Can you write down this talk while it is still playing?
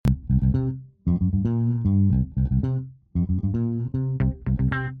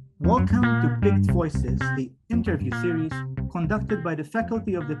Welcome to Picked Voices, the interview series conducted by the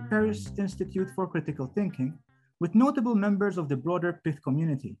faculty of the Paris Institute for Critical Thinking with notable members of the broader Picked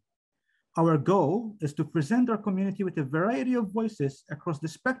community. Our goal is to present our community with a variety of voices across the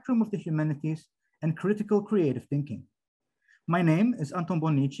spectrum of the humanities and critical creative thinking. My name is Anton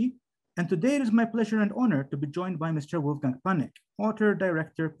Bonnici, and today it is my pleasure and honor to be joined by Mr. Wolfgang Panek, author,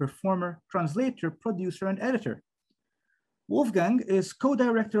 director, performer, translator, producer, and editor. Wolfgang is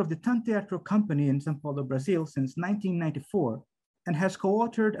co-director of the Tanteatro Company in São Paulo, Brazil since 1994, and has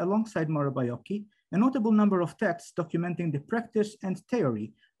co-authored alongside Mauro Baiocchi a notable number of texts documenting the practice and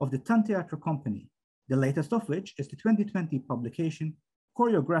theory of the Tanteatro Company, the latest of which is the 2020 publication,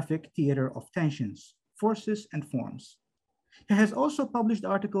 Choreographic Theater of Tensions, Forces and Forms. He has also published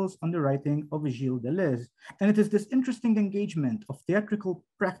articles on the writing of Gilles Deleuze, and it is this interesting engagement of theatrical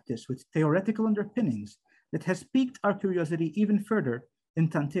practice with theoretical underpinnings that has piqued our curiosity even further in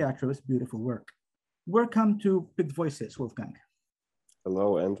Tanteatro's beautiful work. Welcome to Picked Voices, Wolfgang.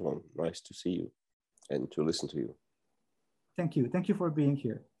 Hello, Anton. Nice to see you and to listen to you. Thank you. Thank you for being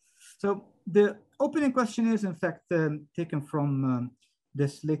here. So the opening question is, in fact, taken from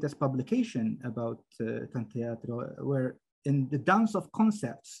this latest publication about Tanteatro, where in the Dance of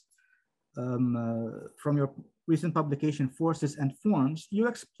Concepts, from your recent publication, Forces and Forms, you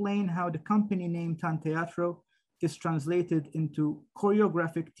explain how the company name Tanteatro is translated into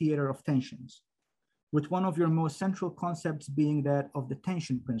choreographic theater of tensions, with one of your most central concepts being that of the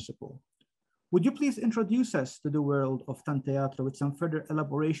tension principle. Would you please introduce us to the world of Tanteatro with some further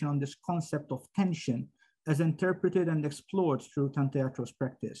elaboration on this concept of tension as interpreted and explored through Tanteatro's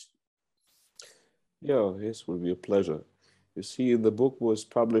practice? Yeah, this will be a pleasure. You see, the book was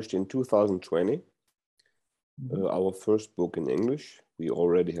published in 2020, our first book in English. We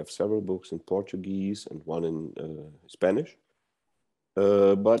already have several books in Portuguese and one in Spanish.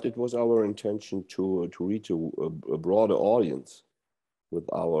 But it was our intention to reach a broader audience with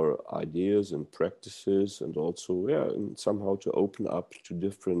our ideas and practices, and also, and somehow to open up to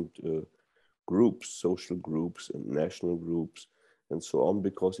different groups, social groups and national groups, and so on,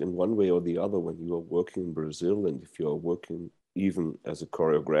 because in one way or the other, when you are working in Brazil, and if you are working even as a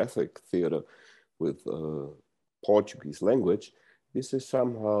choreographic theater with Portuguese language, this is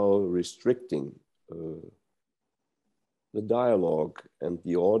somehow restricting the dialogue and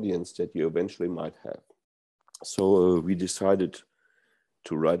the audience that you eventually might have. So we decided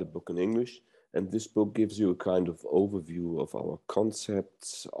to write a book in English, and this book gives you a kind of overview of our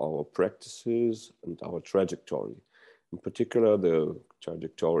concepts, our practices, and our trajectory. In particular, the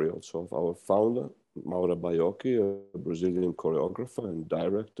trajectory also of our founder, Mauro Baiocchi, a Brazilian choreographer and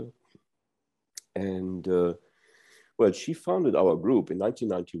director. And well, she founded our group in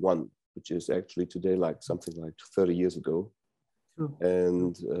 1991, which is actually today like something like 30 years ago. True.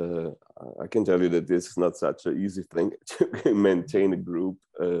 And I can tell you that this is not such an easy thing to maintain a group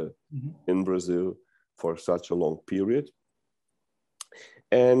in Brazil for such a long period.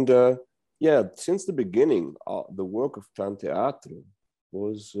 And yeah, since the beginning, the work of Tanteatro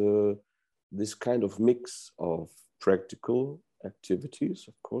was this kind of mix of practical activities,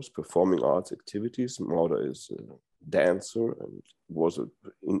 of course, performing arts activities. Mauro is a dancer and was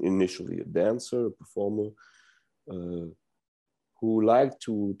initially a dancer, a performer, who liked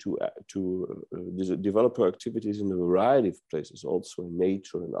to develop her activities in a variety of places, also in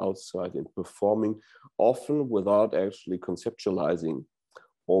nature and outside, and performing, often without actually conceptualizing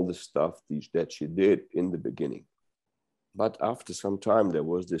all the stuff that she did in the beginning. But after some time, there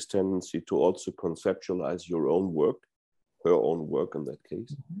was this tendency to also conceptualize your own work, her own work in that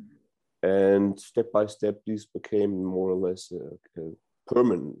case. And step by step, this became more or less a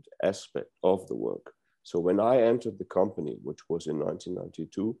permanent aspect of the work. So when I entered the company, which was in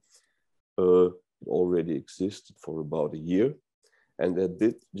 1992, it already existed for about a year. And at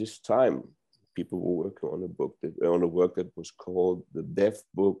this time, people were working on a work that was called The Deaf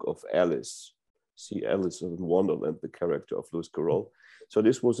Book of Alice. See Alice in Wonderland, the character of Lewis Carroll. So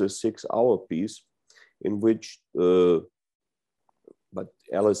this was a 6-hour piece in which, but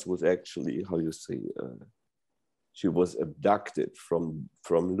Alice was actually, how you say, she was abducted from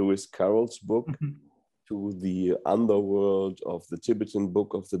Lewis Carroll's book to the underworld of the Tibetan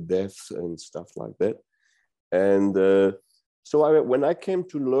Book of the Deaf and stuff like that. And so when I came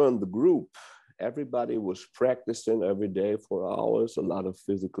to learn the group, everybody was practicing every day for hours, a lot of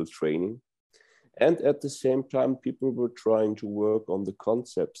physical training. And at the same time, people were trying to work on the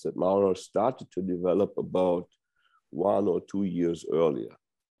concepts that Mauro started to develop about 1 or 2 years earlier,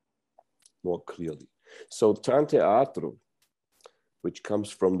 more clearly. So Tanteatro, which comes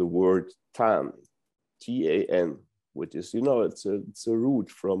from the word tan, T-A-N, which is, you know, it's a root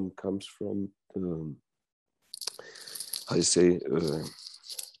comes from, how you say,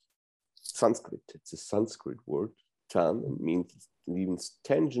 Sanskrit. It's a Sanskrit word, tan, and means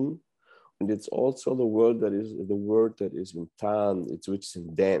tension. And it's also the word that is in tan, which is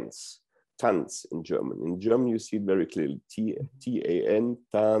in dance, Tanz in German. In German, you see it very clearly, T-A-N,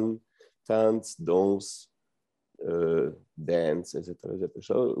 tan, tanz, danse, dance, etc., etc.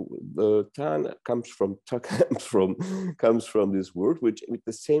 So the tan comes from this word, which at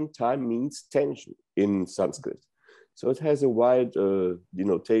the same time means tension in Sanskrit. So it has a wide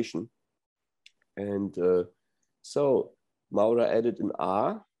denotation. And so Maura added an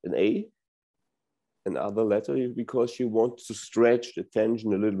A, another letter, because she wants to stretch the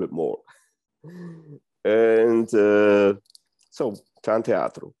tension a little bit more. And so Tan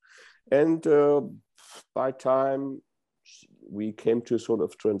Teatro. And by time we came to a sort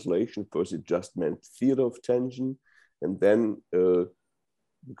of translation, first it just meant theater of tension. And then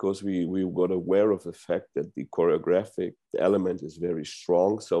because we got aware of the fact that the choreographic element is very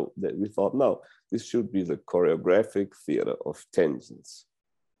strong, so that we thought, no, this should be the choreographic theater of tensions.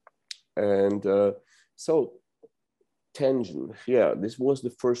 And so tension, yeah, this was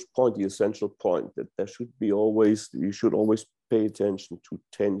the first point, the essential point, that you should always pay attention to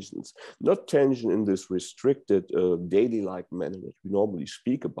tensions, not tension in this restricted daily-like manner that we normally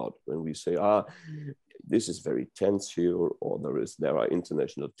speak about when we say, this is very tense here, or there are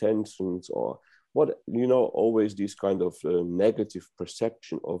international tensions, or what, you know, always these kind of negative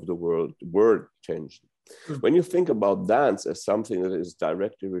perception of the word tension. When you think about dance as something that is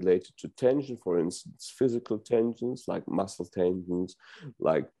directly related to tension, for instance, physical tensions like muscle tensions,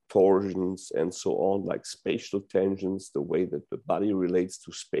 like torsions and so on, like spatial tensions, the way that the body relates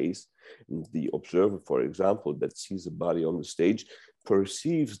to space. And the observer, for example, that sees a body on the stage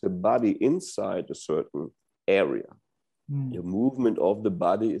perceives the body inside a certain area. The movement of the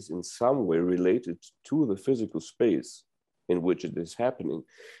body is in some way related to the physical space in which it is happening.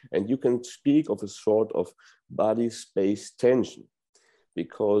 And you can speak of a sort of body-space tension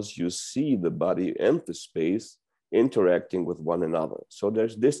because you see the body and the space interacting with one another. So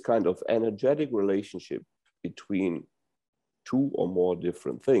there's this kind of energetic relationship between two or more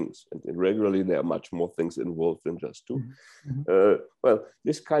different things. And regularly there are much more things involved than just two. Well,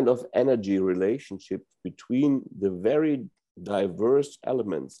 this kind of energy relationship between the very diverse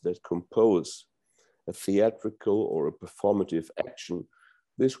elements that compose a theatrical or a performative action,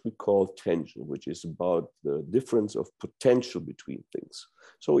 this we call tension, which is about the difference of potential between things.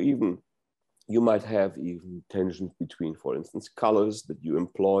 So even you might have even tensions between, for instance, colors that you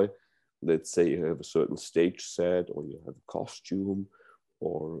employ. Let's say you have a certain stage set, or you have a costume,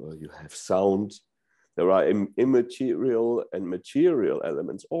 or you have sound. There are immaterial and material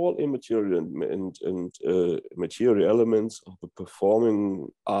elements. All immaterial and material elements of the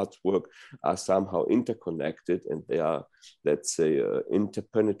performing artwork are somehow interconnected, and they are, let's say,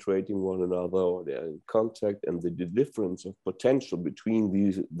 interpenetrating one another, or they are in contact. And the difference of potential between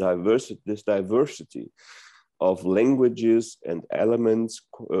this diversity of languages and elements,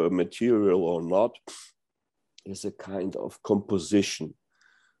 material or not, is a kind of composition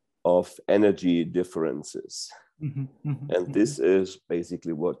of energy differences. And this is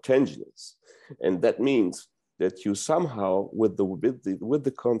basically what tension is. And that means that you somehow, with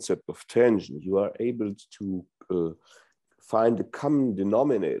the concept of tension, you are able to find a common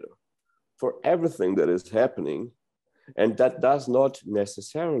denominator for everything that is happening. And that does not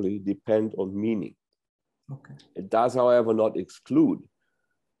necessarily depend on meaning. Okay. It does, however, not exclude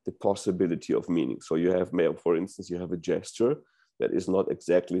the possibility of meaning. So you have, for instance, you have a gesture that is not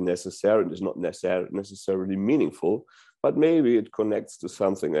exactly necessary, and is not necessarily meaningful, but maybe it connects to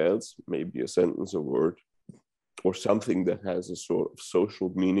something else, maybe a sentence, a word, or something that has a sort of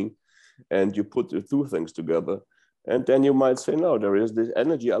social meaning. And you put the two things together, and then you might say, no, there is this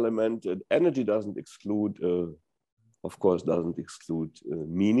energy element. And energy doesn't exclude, of course, doesn't exclude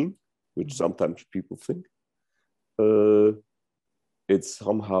meaning, which sometimes people think. It's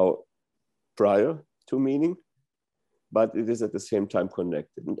somehow prior to meaning, but it is at the same time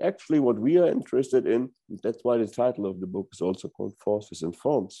connected. And actually what we are interested in, that's why the title of the book is also called Forces and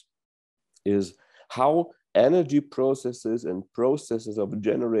Forms, is how energy processes and processes of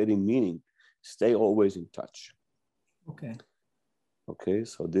generating meaning stay always in touch. Okay. Okay,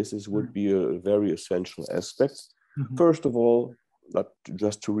 so this would be a very essential aspect. First of all,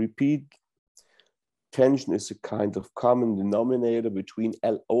 just to repeat, tension is a kind of common denominator between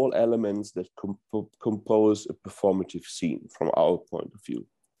all elements that compose a performative scene from our point of view.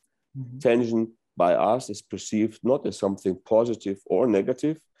 Tension by us is perceived not as something positive or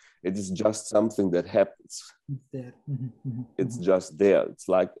negative. It is just something that happens. It's there. It's just there. It's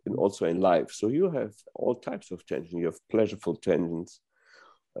like also in life. So you have all types of tension. You have pleasurable tensions.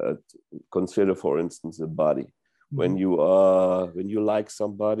 Consider, for instance, the body. When you like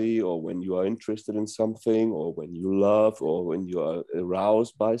somebody, or when you are interested in something, or when you love, or when you are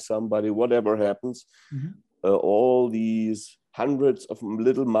aroused by somebody, whatever happens, all these hundreds of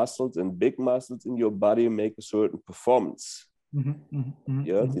little muscles and big muscles in your body make a certain performance.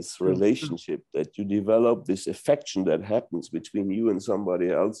 This relationship that you develop, this affection that happens between you and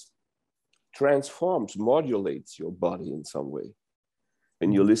somebody else, transforms, modulates your body in some way.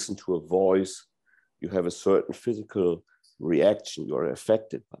 When you listen to a voice, you have a certain physical reaction. You are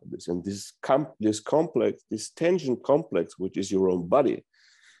affected by this. And this complex, this tension complex, which is your own body,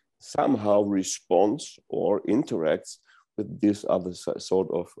 somehow responds or interacts with this other sort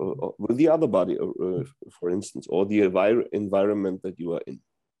of, with the other body, for instance, or the environment that you are in.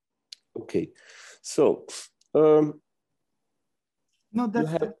 Okay, so. No,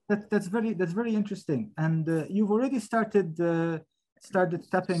 that's very interesting. And you've already started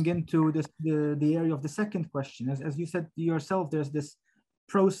tapping into the area of the second question. As you said yourself, there's this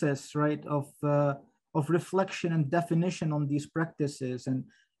process, right, of reflection and definition on these practices. And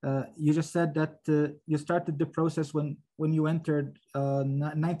you just said that you started the process when you entered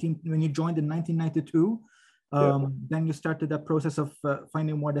when you joined in 1992. Then you started that process of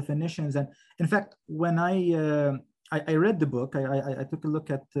finding more definitions. And in fact, when I read the book, I took a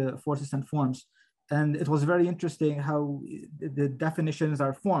look at Forces and Forms. And it was very interesting how the definitions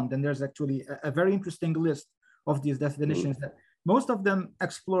are formed. And there's actually a very interesting list of these definitions that most of them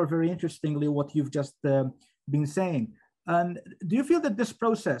explore very interestingly what you've just been saying. And do you feel that this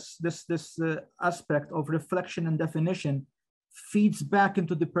process, this aspect of reflection and definition feeds back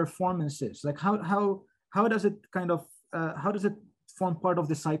into the performances? Like how does it how does it form part of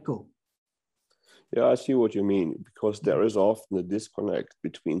the cycle? Yeah, I see what you mean, because there is often a disconnect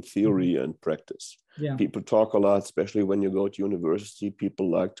between theory and practice. Yeah. People talk a lot, especially when you go to university. People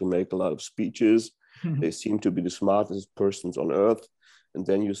like to make a lot of speeches. They seem to be the smartest persons on earth. And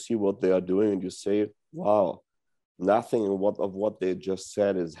then you see what they are doing and you say, wow, nothing of what they just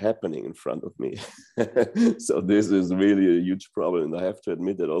said is happening in front of me. So this is really a huge problem. And I have to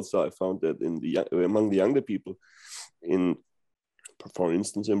admit that also I found that among the younger people for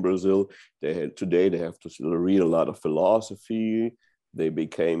instance, in Brazil, today they have to still read a lot of philosophy. They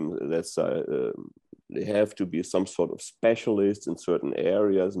became, they have to be some sort of specialist in certain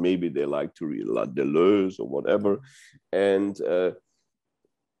areas. Maybe they like to read a lot Deleuze or whatever. And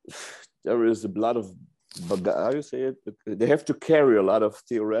there is a lot of, how you say it? They have to carry a lot of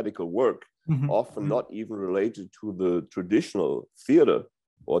theoretical work, often not even related to the traditional theater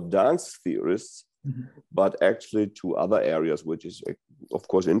or dance theorists, but actually to other areas, which is, of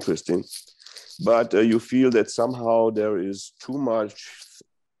course, interesting. But you feel that somehow there is too much,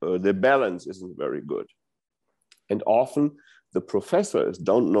 the balance isn't very good. And often the professors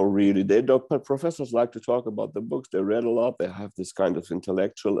don't know really, professors like to talk about the books, they read a lot, they have this kind of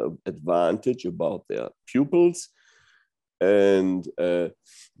intellectual advantage about their pupils, and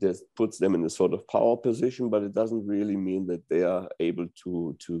this puts them in a sort of power position, but it doesn't really mean that they are able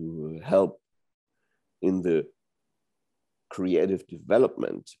to help in the creative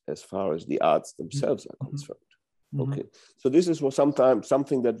development as far as the arts themselves are concerned. Okay, so this is sometimes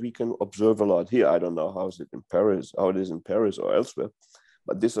something that we can observe a lot here. I don't know how it is in Paris or elsewhere,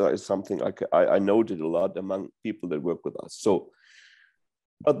 but this is something I noted a lot among people that work with us. So,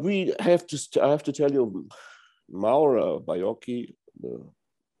 but I have to tell you, Maura Baiocchi,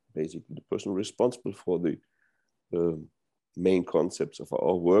 basically the person responsible for the main concepts of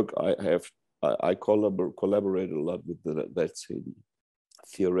our work, I collaborated a lot with let's say, the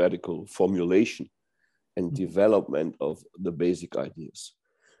theoretical formulation and development of the basic ideas.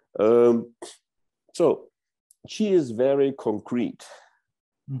 So she is very concrete.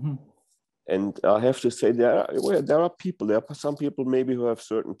 And I have to say there are some people maybe who have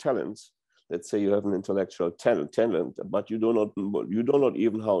certain talents. Let's say you have an intellectual talent, but you do not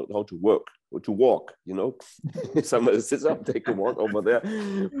even how to work or to walk, you know. Somebody sits up, take a walk over there.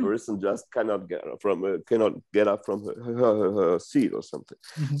 Person just cannot get up from her seat or something.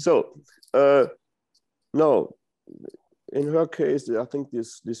 So no, in her case, I think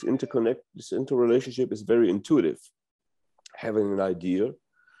this interrelationship is very intuitive. Having an idea.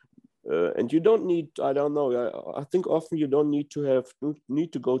 And you don't need, I don't know, I think often you don't need to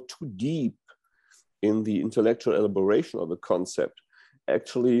go too deep in the intellectual elaboration of a concept.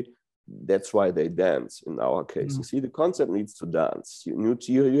 Actually, that's why they dance in our case. You see, the concept needs to dance. You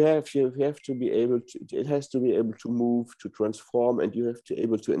have to be able to, it has to be able to move, to transform, and you have to be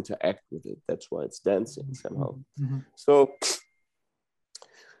able to interact with it. That's why it's dancing somehow. So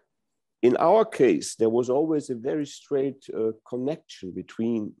in our case, there was always a very straight connection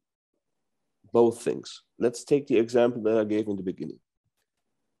between both things. Let's take the example that I gave in the beginning.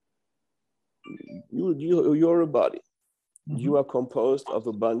 You're a body. You are composed of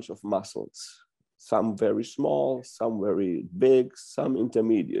a bunch of muscles, some very small, some very big, some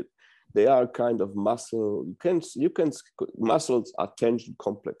intermediate. They are kind of muscle. Muscles are tension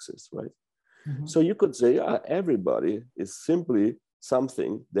complexes, right? So you could say everybody is simply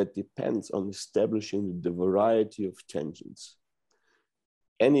something that depends on establishing the variety of tensions.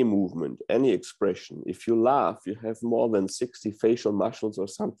 Any movement, any expression. If you laugh, you have more than 60 facial muscles or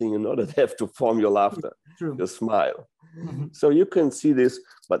something in order to have to form your laughter, your smile. So you can see this,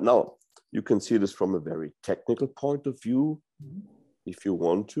 but now you can see this from a very technical point of view, if you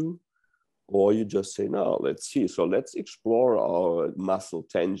want to, or you just say, no, let's see. So let's explore our muscle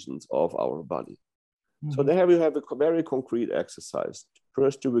tensions of our body. So there you have a very concrete exercise.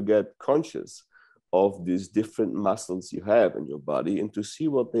 First, you will get conscious of these different muscles you have in your body and to see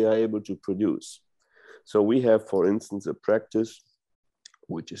what they are able to produce. So we have, for instance, a practice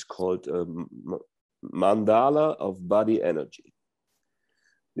which is called mandala of body energy.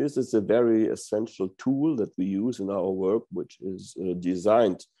 This is a very essential tool that we use in our work, which is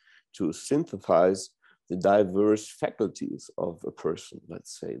designed to synthesize the diverse faculties of a person.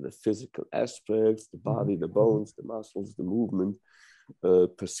 Let's say the physical aspects, the body, the bones, the muscles, the movement,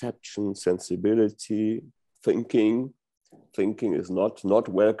 perception, sensibility, thinking. Thinking is not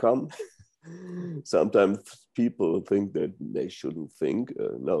welcome. Sometimes people think that they shouldn't think.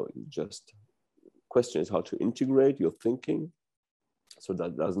 No, just question is how to integrate your thinking so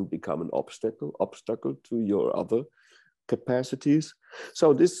that doesn't become an obstacle to your other capacities.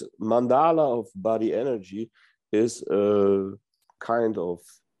 So this mandala of body energy is a kind of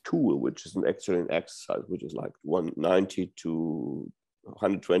tool, which is actually an exercise, which is like 190 to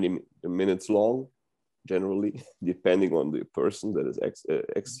 120 minutes long, generally, depending on the person that is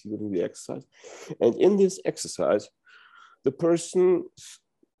executing the exercise. And in this exercise, the person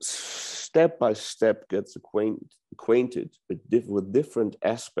step by step gets acquainted with different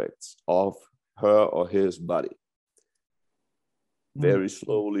aspects of her or his body. Very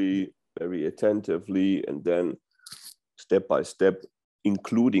slowly, very attentively, and then step by step,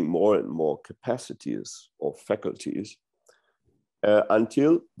 including more and more capacities or faculties,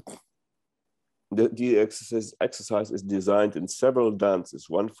 until the exercise is designed in several dances.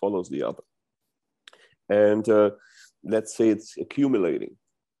 One follows the other. And let's say it's accumulating.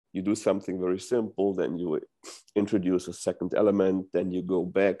 You do something very simple, then you introduce a second element, then you go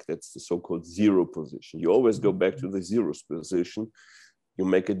back. That's the so-called zero position. You always go back to the zero position. You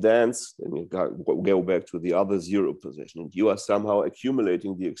make a dance, then you go back to the other zero position. And you are somehow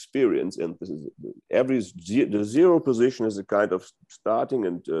accumulating the experience. And this is the zero position is a kind of starting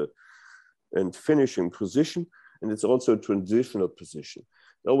and finishing position. And it's also a transitional position.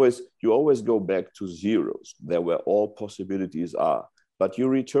 You always go back to zeros, there where all possibilities are. But you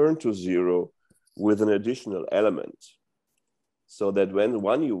return to zero with an additional element, so that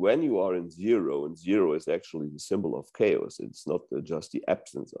when you are in zero, and zero is actually the symbol of chaos. It's not just the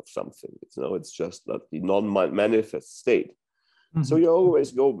absence of something. It's just not the non-manifest state. So you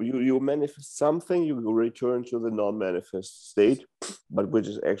always you manifest something, you return to the non-manifest state, but which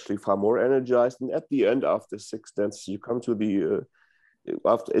is actually far more energized. And at the end, after 6 dances, you come to the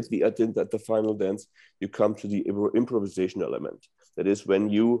at the final dance, you come to the improvisation element. That is when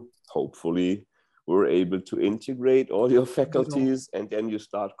you hopefully were able to integrate all your faculties, and then you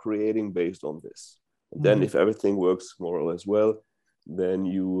start creating based on this. And then if everything works more or less well, then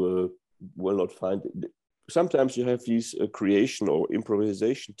you will not find it. Sometimes you have these creation or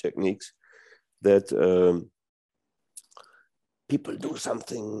improvisation techniques that people do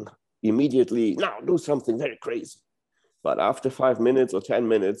something immediately, now do something very crazy. But after 5 minutes or 10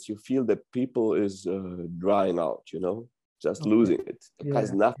 minutes, you feel that people is drying out, just losing it,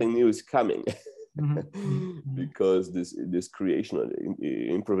 because nothing new is coming. Because this creation or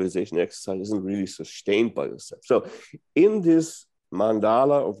improvisation exercise isn't really sustained by yourself. So in this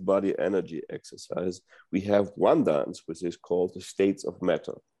mandala of body energy exercise, we have one dance which is called the states of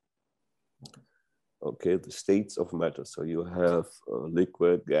matter. Okay, the states of matter. So you have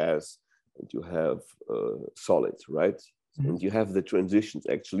liquid, gas, and you have solids, right? And you have the transitions.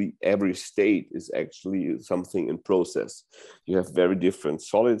 Actually, every state is actually something in process. You have very different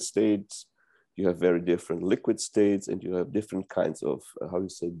solid states, you have very different liquid states, and you have different kinds of, how you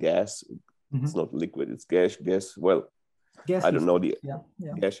say, gas. Mm-hmm. It's not liquid, it's gas. Well, gaseous. I don't know the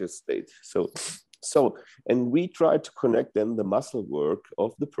gaseous state. So, and we try to connect then the muscle work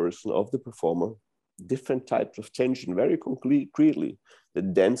of the person, of the performer, different types of tension, very concretely, the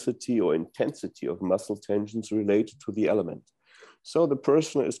density or intensity of muscle tensions related to the element. So the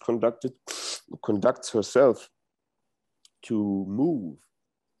person is conducts herself to move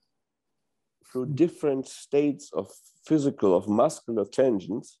through different states of physical, of muscular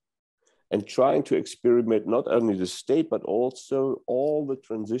tensions, and trying to experiment not only the state, but also all the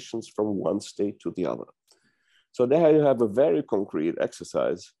transitions from one state to the other. So there you have a very concrete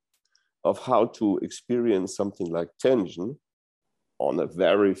exercise of how to experience something like tension on a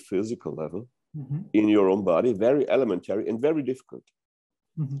very physical level in your own body, very elementary and very difficult,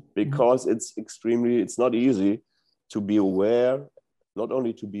 because it's not easy to be aware, not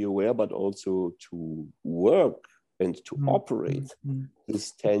only to be aware, but also to work and to operate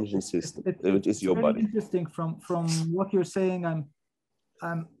this tension system, which is your body. Interesting. From what you're saying,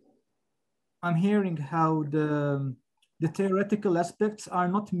 I'm hearing how the theoretical aspects are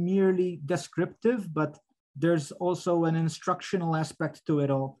not merely descriptive, but there's also an instructional aspect to it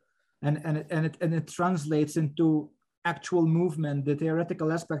all, and it translates into actual movement. The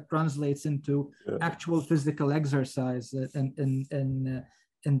theoretical aspect translates into actual physical exercise in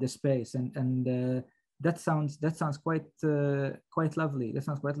the space, and that sounds quite lovely. That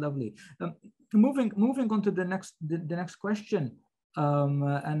sounds quite lovely. Moving on to the next question,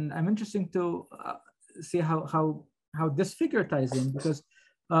 and I'm interested to see how this figure ties in, because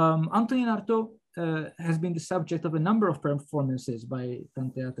Antonin Artaud has been the subject of a number of performances by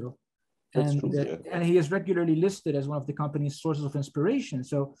Tanteatro, and he is regularly listed as one of the company's sources of inspiration.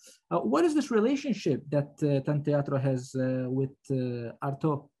 So, what is this relationship that Tanteatro has with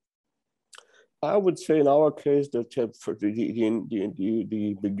Artaud? I would say in our case that for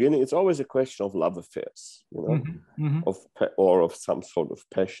the beginning, it's always a question of love affairs, or of some sort of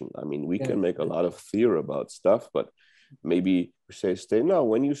passion. I mean, we can make a lot of theory about stuff, but maybe we say, no,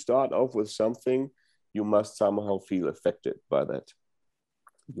 when you start off with something, you must somehow feel affected by that.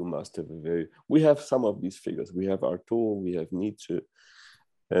 You must have we have some of these figures. We have Artaud, we have Nietzsche,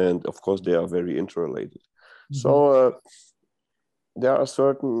 and of course they are very interrelated. So there are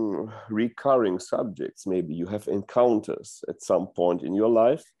certain recurring subjects. Maybe you have encounters at some point in your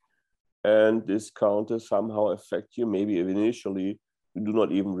life, and this encounter somehow affect you. Maybe initially you do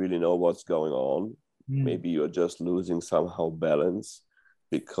not even really know what's going on. Maybe you're just losing somehow balance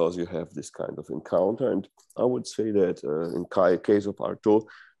because you have this kind of encounter. And I would say that in case of Artaud,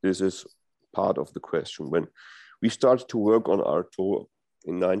 this is part of the question. When we started to work on Artaud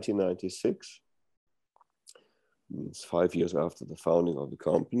in 1996, it's 5 years after the founding of the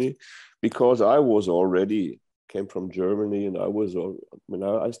company, because I came from Germany, and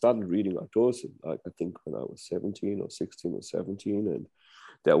I started reading Artaud, I think when I was 17 or 16 or 17, and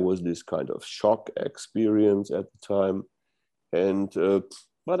there was this kind of shock experience at the time. And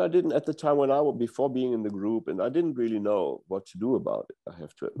but I didn't at the time before being in the group, and I didn't really know what to do about it, I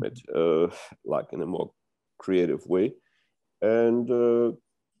have to admit, like in a more creative way. And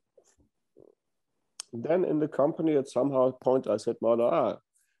then in the company, at somehow point, I said, Mauder,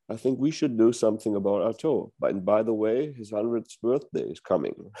 I think we should do something about Artaud. And by the way, his 100th birthday is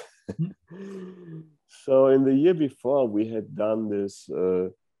coming. So in the year before, we had done this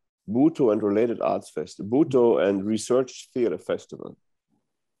Buto and Related Arts Festival, Buto and Research Theater Festival,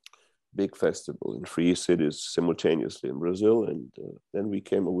 big festival in 3 cities simultaneously in Brazil. And then we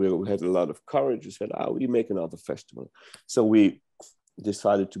had a lot of courage. We said, we make another festival. So we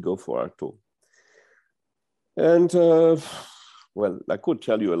decided to go for Artaud. And well, I could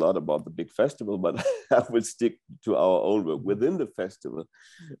tell you a lot about the big festival, but I will stick to our own work. Within the festival,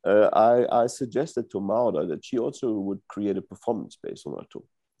 I suggested to Mauder that she also would create a performance based on Artaud.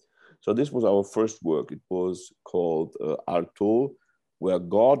 So this was our first work. It was called Artaud, Where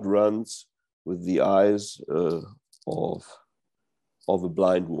God Runs with the Eyes of a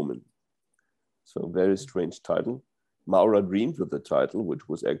Blind Woman. So a very strange title. Maura dreamed with the title, which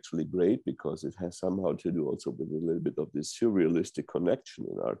was actually great because it has somehow to do also with a little bit of this surrealistic connection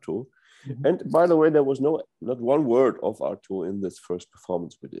in Artaud. And by the way, there was not one word of Artaud in this first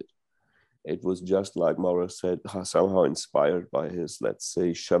performance we did. It was just like Maura said, somehow inspired by his, let's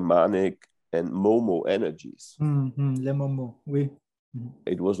say, shamanic and Momo energies. Le Momo, oui.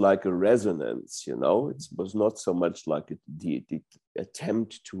 It was like a resonance, It was not so much like the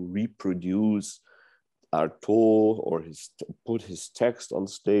attempt to reproduce Artaud or put his text on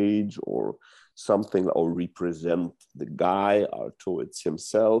stage or something or represent the guy, Artaud it's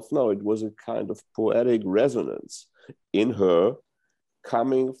himself. No, it was a kind of poetic resonance in her,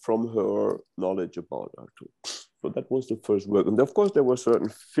 coming from her knowledge about Artaud. So that was the first work. And of course, there were certain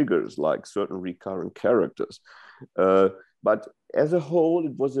figures, like certain recurrent characters. But as a whole,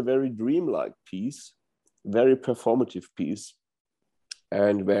 it was a very dreamlike piece, very performative piece,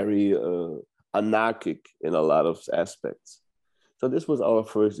 and very anarchic in a lot of aspects. So this was our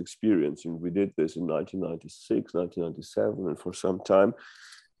first experience. And we did this in 1996, 1997, and for some time.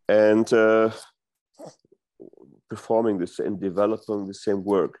 And performing this and developing the same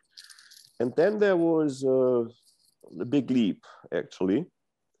work. And then there was a big leap, actually.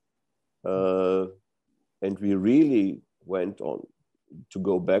 And we really went on to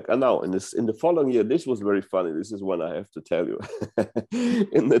go back. And now in the following year, this was very funny. This is one I have to tell you.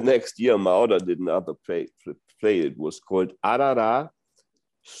 In the next year, Mauder did another play. It was called Arara,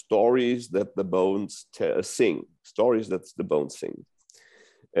 Stories That the Bones Sing. Stories That the Bones Sing.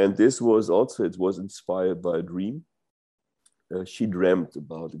 And this was also, it was inspired by a dream. She dreamt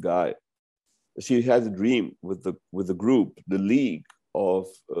about a guy. She had a dream with the group, the league of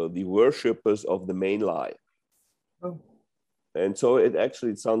the worshippers of the main lie. Oh. And so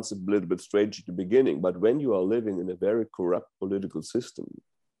it sounds a little bit strange at the beginning, but when you are living in a very corrupt political system,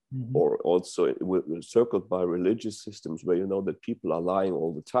 mm-hmm. or also circled by religious systems where you know that people are lying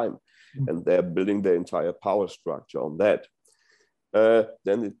all the time, mm-hmm. and they're building their entire power structure on that,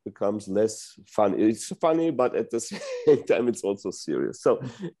 then it becomes less fun. It's funny, but at the same time, it's also serious. So,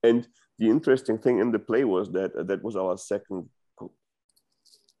 and the interesting thing in the play was that was our second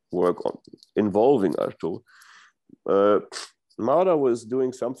work on involving Artaud. Mauder was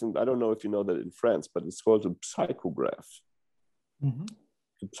doing something, I don't know if you know that in France, but it's called a psychograph. Mm-hmm.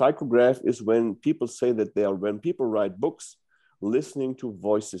 The psychograph is when people say that when people write books, listening to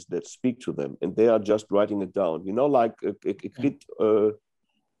voices that speak to them, and they are just writing it down. You know, like écriture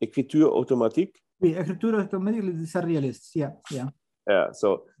automatique. Oui, écriture automatique, les surrealists. Yeah, yeah. Yeah. So,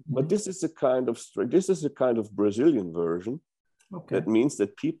 mm-hmm. But this is a kind of Brazilian version. Okay. That means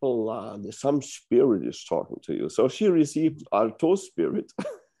that people, some spirit is talking to you. So she received Artaud's spirit.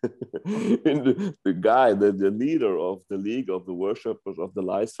 And the guy, the leader of the League of the Worshippers of the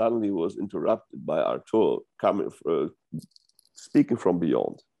Lie, suddenly was interrupted by Artaud speaking from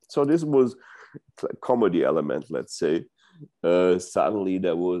beyond. So this was a comedy element, let's say. Suddenly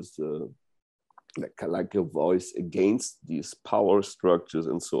there was like a voice against these power structures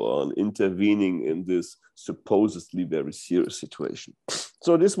and so on, intervening in this supposedly very serious situation.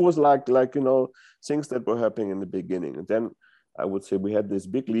 So this was like things that were happening in the beginning. And then I would say we had this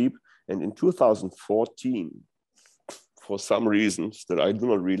big leap. And in 2014, for some reasons that I do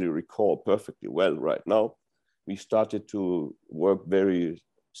not really recall perfectly well right now, we started to work very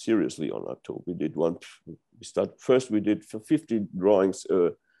seriously on Artaud. We did we did 50 drawings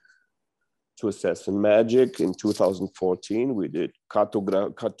to assassin magic in 2014. We did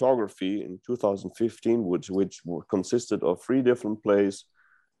cartography in 2015, which consisted of 3 different plays.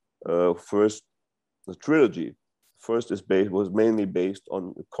 First, the trilogy. First was mainly based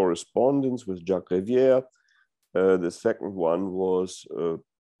on correspondence with Jacques Rivière. The second one was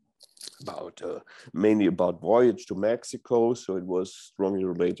mainly about voyage to Mexico, so it was strongly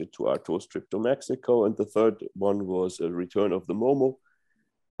related to Artaud's trip to Mexico. And the third one was a return of the Momo.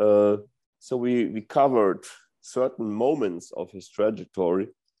 So we covered certain moments of his trajectory,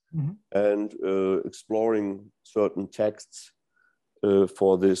 mm-hmm. and exploring certain texts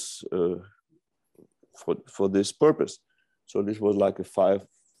for this purpose. So this was like a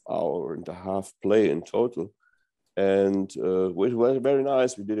 5.5-hour play in total, and it was very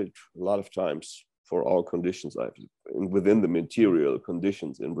nice. We did it a lot of times for our conditions, within the material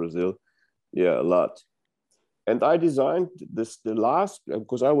conditions in Brazil. Yeah, a lot. And I designed the last,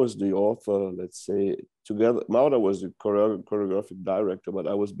 because I was the author, let's say, together. Mauder was the choreographic director, but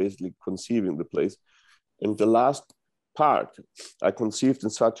I was basically conceiving the plays. And the last part, I conceived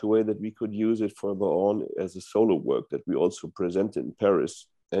in such a way that we could use it further on as a solo work that we also presented in Paris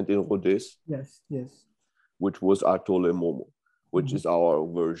and in Rodez. Yes, yes. Which was Artaud Le Momo, which mm-hmm. is our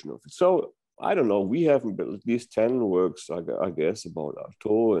version of it. So I don't know, we have at least 10 works, I guess, about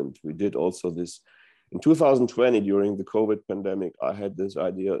Artaud. And we did also this. In 2020, during the COVID pandemic, I had this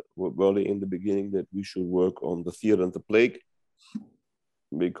idea early in the beginning that we should work on The Theater and the Plague,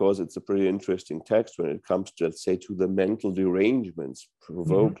 because it's a pretty interesting text when it comes to, let's say, to the mental derangements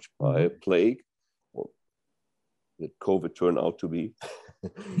provoked mm-hmm. by a plague, or that COVID turned out to be.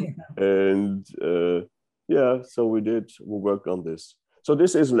 Yeah. And so we worked on this. So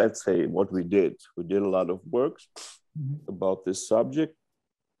this is, let's say, what we did. We did a lot of works mm-hmm. about this subject.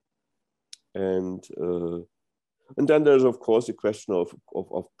 And then there's of course the question of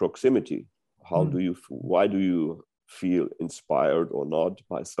proximity. Why do you feel inspired or not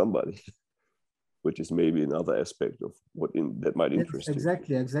by somebody? Which is maybe another aspect of that might interest you.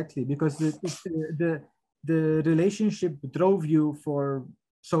 Exactly, because the relationship drove you for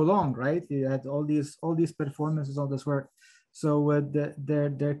so long, right? You had all these performances, all this work. So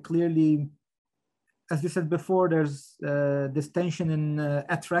they're clearly, as you said before, there's this tension in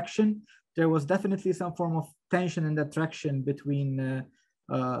attraction. There was definitely some form of tension and attraction between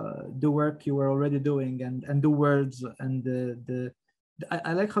the work you were already doing and the words and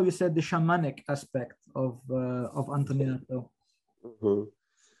I like how you said the shamanic aspect of Antonianato. Mm-hmm.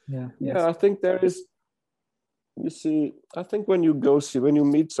 Yeah. Yes. I think there is. You see, I think when you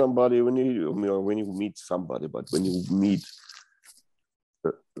meet somebody, but when you meet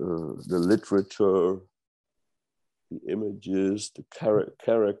the literature, the images, the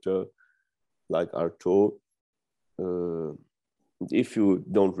character, like Artaud, if you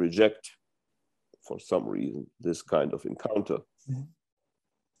don't reject, for some reason, this kind of encounter, mm-hmm.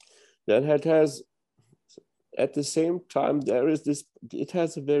 then it has, at the same time, it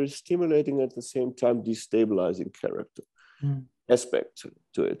has a very stimulating, at the same time, destabilizing character aspect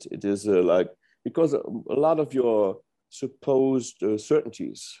to it. It is because a lot of your supposed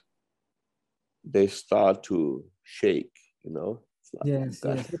certainties, they start to shake, Yes.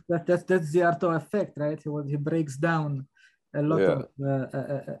 That's the Artaud effect, right? He breaks down a lot of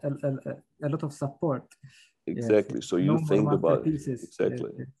a lot of support. Exactly. Yes. So you think about pieces.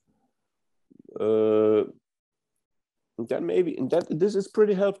 Exactly. Yes. This is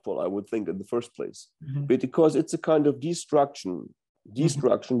pretty helpful, I would think, in the first place, mm-hmm. because it's a kind of deconstruction,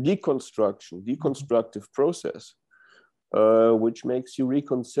 deconstructive process, which makes you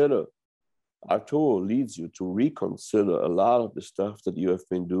reconsider. Artaud leads you to reconsider a lot of the stuff that you have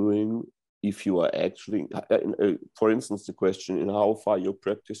been doing. If you are actually, for instance, the question in how far your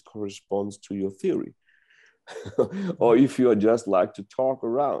practice corresponds to your theory, or if you are just like to talk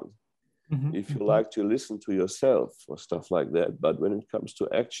around. Mm-hmm. If you like to listen to yourself or stuff like that. But when it comes to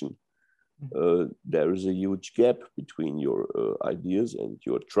action, there is a huge gap between your ideas and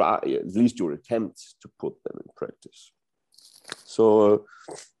at least your attempts to put them in practice. So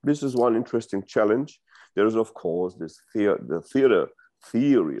this is one interesting challenge. There is, of course, the theater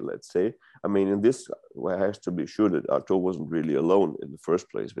theory, let's say. I mean, in this, it has to be sure that Artaud wasn't really alone in the first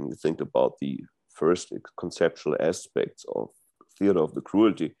place. When you think about the first conceptual aspects of theater of the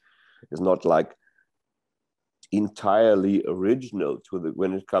cruelty, is not like entirely original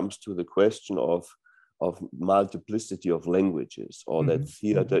when it comes to the question of multiplicity of languages, or that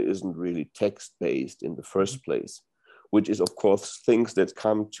theater isn't really text-based in the first place, which is of course things that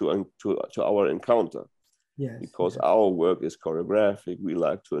come to our encounter. Yes, because our work is choreographic, we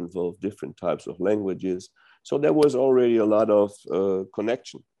like to involve different types of languages. So there was already a lot of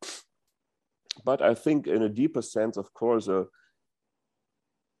connection. But I think in a deeper sense, of course,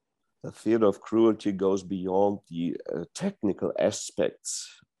 the theater of cruelty goes beyond the technical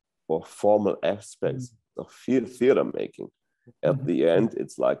aspects or formal aspects of theater making. At the end,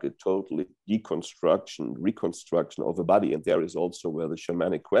 it's like a totally reconstruction of a body. And there is also where the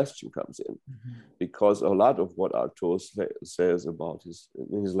shamanic question comes in. Because a lot of what Artaud says about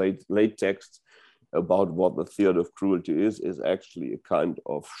in his late texts about what the theater of cruelty is actually a kind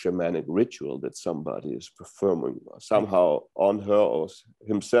of shamanic ritual that somebody is performing somehow on her or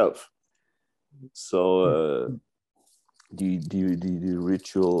himself. So the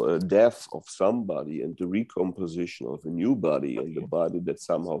ritual death of somebody and the recomposition of a new body, and the body that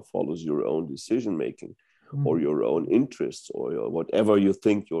somehow follows your own decision making or your own interests or whatever you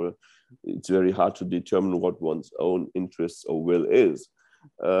think it's very hard to determine what one's own interests or will is.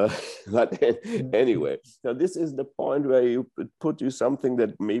 But anyway, now this is the point where you put you something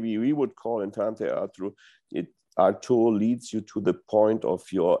that maybe we would call in Tante Artaud, Artaud leads you to the point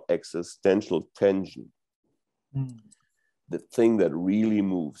of your existential tension, the thing that really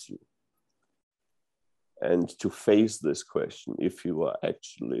moves you. And to face this question, if you are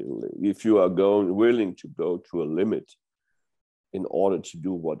willing to go to a limit in order to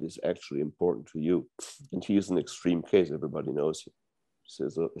do what is actually important to you. And he is an extreme case, everybody knows him.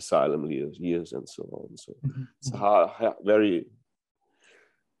 Says asylum years and so on. So it's a very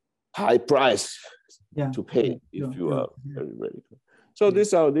high price to pay if you are very radical. So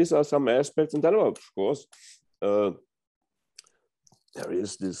these are some aspects, and then of course there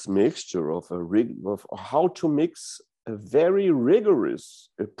is this mixture of how to mix a very rigorous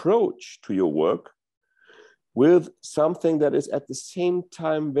approach to your work with something that is at the same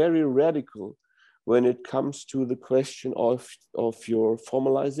time very radical when it comes to the question of your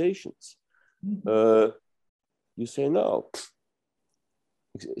formalizations. you say no.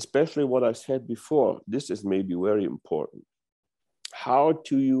 Especially what I said before, this is maybe very important. How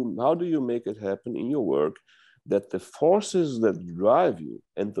do you make it happen in your work that the forces that drive you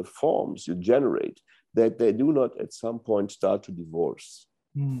and the forms you generate, that they do not at some point start to divorce?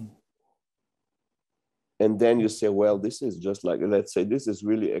 And then you say, well, this is just like, let's say, this is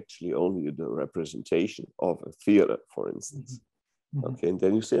really actually only the representation of a theater, for instance. Okay, and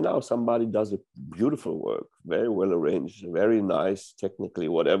then you say, now somebody does a beautiful work, very well arranged, very nice, technically,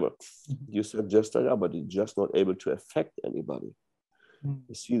 whatever. You said just like that, but it's just not able to affect anybody.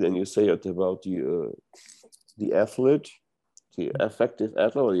 You see, then you say it about the athlete, the effective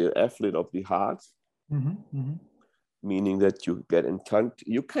athlete, or the athlete of the heart, meaning that you get in touch.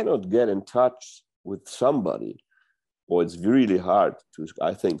 You cannot get in touch with somebody, or it's really hard to,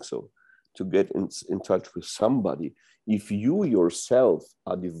 I think so, to get in touch with somebody if you yourself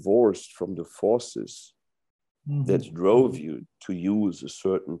are divorced from the forces that drove you to use a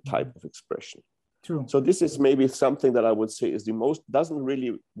certain type of expression. True. So this is maybe something that I would say is the most, doesn't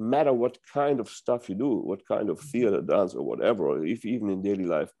really matter what kind of stuff you do, what kind of theater, dance, or whatever, or if even in daily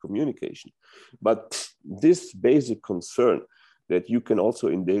life communication. But this basic concern that you can also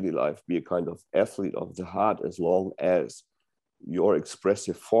in daily life be a kind of athlete of the heart as long as your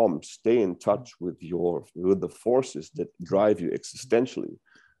expressive forms stay in touch with the forces that drive you existentially.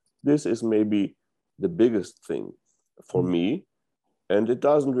 This is maybe the biggest thing for me. And it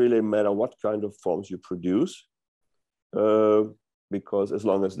doesn't really matter what kind of forms you produce, because as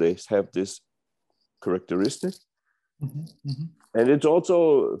long as they have this characteristic. And it's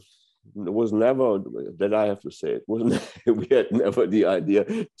also, it was never, that I have to say, it wasn't, we had never the idea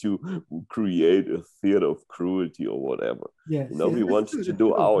to create a theater of cruelty or whatever. Yes, you know, we wanted to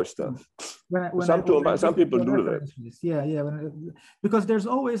do our stuff. Some people do that. Yeah. Because there's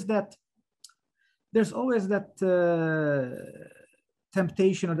always that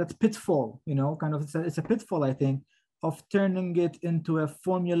temptation or that pitfall, you know, kind of, it's a pitfall, I think, of turning it into a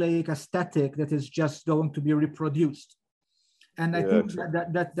formulaic aesthetic that is just going to be reproduced. And I think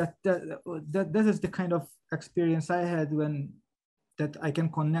that is the kind of experience I had that I can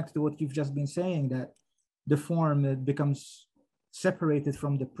connect to what you've just been saying, that the form, it becomes separated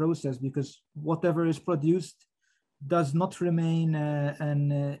from the process, because whatever is produced does not remain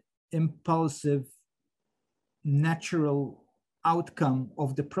an impulsive, natural outcome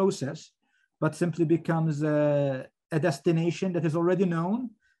of the process, but simply becomes a destination that is already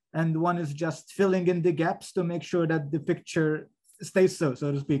known, and one is just filling in the gaps to make sure that the picture stays so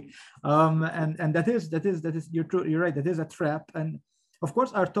to speak. And that is you're right, that is a trap. And of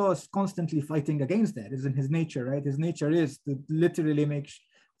course Artaud is constantly fighting against that. It's in his nature, right? His nature is to literally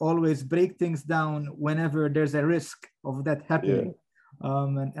always break things down whenever there's a risk of that happening.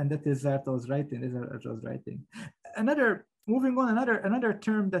 And that is Artaud's writing. Moving on, another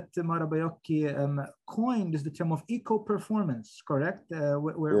term that Mara Baiocchi coined is the term of eco-performance, correct?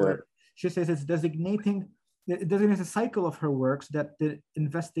 Where she says it designates a cycle of her works that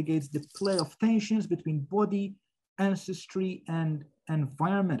investigates the play of tensions between body, ancestry, and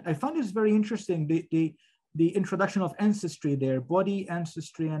environment. I found this very interesting, the introduction of ancestry there, body,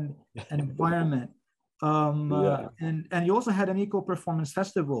 ancestry, and environment. And you also had an eco-performance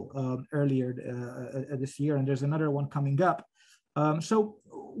festival earlier this year, and there's another one coming up. So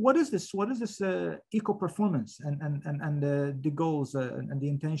what is this eco-performance and the goals and the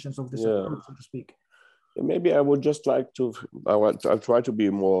intentions of this approach, so to speak? Maybe I would just like to, I'll try to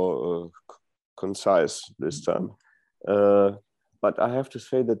be more concise this time. But I have to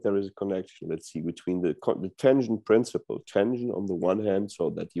say that there is a connection, let's see, between the tension principle, tension on the one hand, so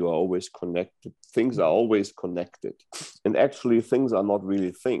that you are always connected. Things are always connected. And actually, things are not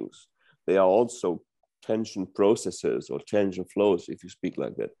really things. They are also tension processes or tension flows, if you speak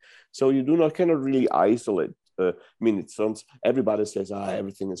like that. So you cannot really isolate. I mean, it sounds, everybody says,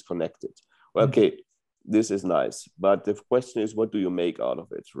 everything is connected. Well, okay, this is nice. But the question is, what do you make out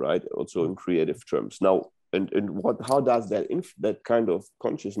of it, right? Also in creative terms. Now, how does that kind of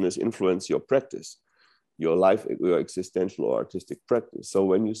consciousness influence your practice, your life, your existential or artistic practice? So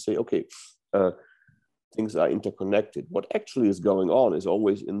when you say, okay, things are interconnected, what actually is going on is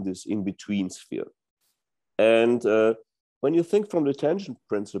always in this in-between sphere. And when you think from the tension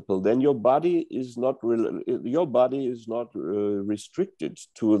principle, then your body is not restricted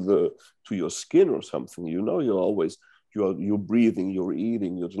to your skin or something. You know, you're breathing, you're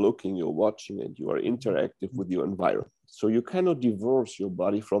eating, you're looking, you're watching, and you are interactive with your environment. So you cannot divorce your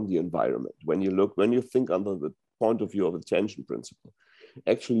body from the environment. When you think under the point of view of the tension principle,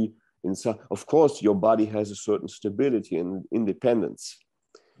 actually, of course, your body has a certain stability and independence.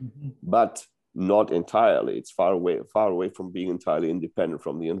 but not entirely. It's far away from being entirely independent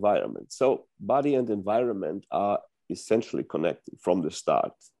from the environment. So body and environment are essentially connected from the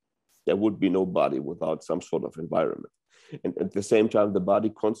start. There would be no body without some sort of environment. And at the same time, the body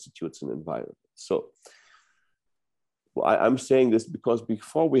constitutes an environment. So I'm saying this because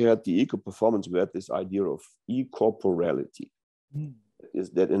before we had the eco-performance, we had this idea of e-corporality.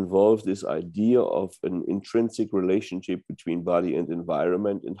 That involves this idea of an intrinsic relationship between body and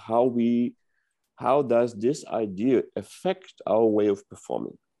environment, and how does this idea affect our way of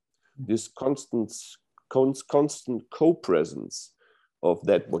performing? This constant co-presence of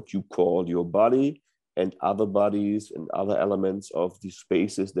that, what you call your body, and other bodies and other elements of the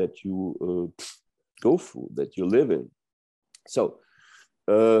spaces that you go through, that you live in. So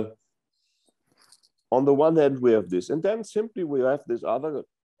on the one hand, we have this, and then simply we have this other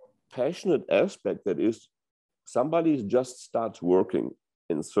passionate aspect that is somebody just starts working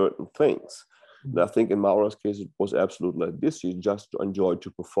in certain things. And I think in Maura's case, it was absolutely like this. She just enjoyed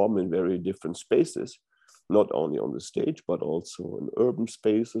to perform in very different spaces, not only on the stage, but also in urban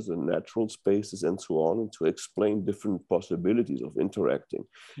spaces and natural spaces and so on, and to explain different possibilities of interacting.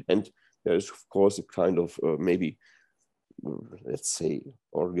 And there's, of course, a kind of maybe, let's say,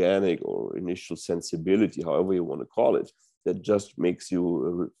 organic or initial sensibility, however you want to call it, that just makes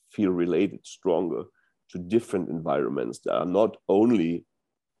you feel related stronger to different environments that are not only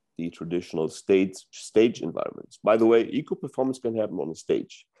the traditional stage environments. By the way, eco-performance can happen on a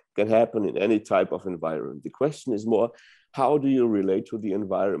stage, can happen in any type of environment. The question is more, how do you relate to the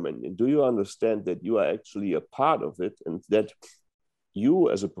environment? And do you understand that you are actually a part of it, and that you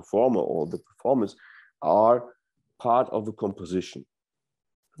as a performer or the performers are part of the composition?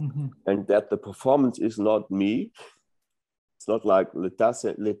 And that the performance is not me. It's not like l'état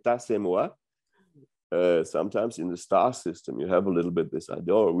c'est moi. Sometimes in the star system, you have a little bit this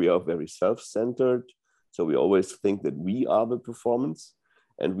idea, or we are very self-centered. So we always think that we are the performance,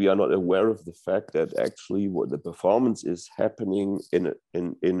 and we are not aware of the fact that actually what the performance is happening in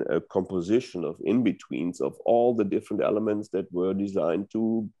a composition of in-betweens of all the different elements that were designed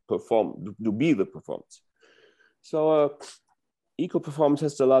to perform, to be the performance. So eco-performance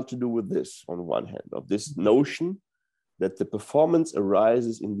has a lot to do with this, on one hand, of this notion that the performance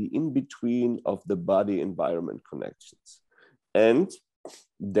arises in the in-between of the body-environment connections. And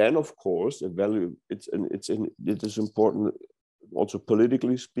then, of course, it is important also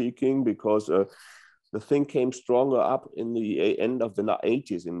politically speaking, because the thing came stronger up in the end of the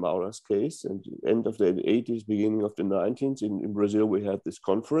 80s in Maura's case, and end of the 80s, beginning of the 90s. In Brazil, we had this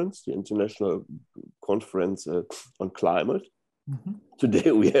conference, the International Conference on Climate.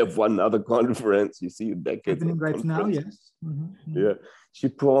 Today we have one other conference. You see, decades right now, yes. Yeah, she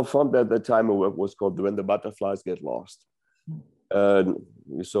performed at that time a work was called "When the Butterflies Get Lost."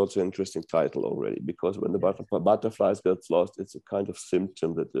 It's also an interesting title already, because when the butterflies get lost, it's a kind of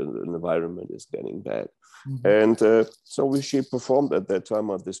symptom that the environment is getting bad. And so she performed at that time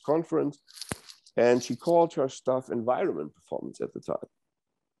at this conference, and she called her stuff environment performance at the time,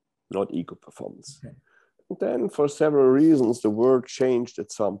 not eco performance. Then, for several reasons, the word changed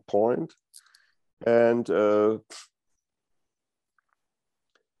at some point, and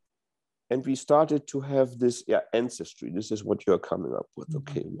we started to have this ancestry. This is what you're coming up with.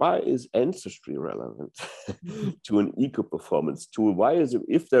 Okay, why is ancestry relevant to an eco-performance tool? Why is it,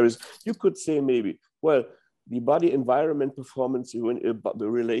 if there is, you could say maybe, well, the body-environment performance, the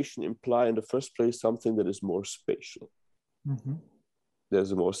relation imply in the first place something that is more spatial.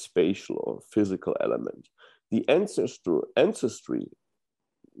 There's a more spatial or physical element. The ancestry,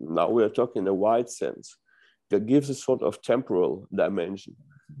 now we are talking in a wide sense, that gives a sort of temporal dimension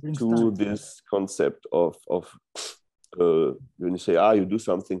to this concept of when you say, you do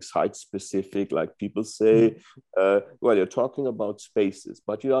something site-specific, like people say, well, you're talking about spaces,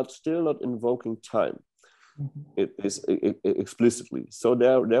 but you are still not invoking time. It is explicitly. So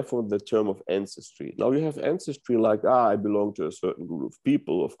therefore, the term of ancestry. Now you have ancestry like, I belong to a certain group of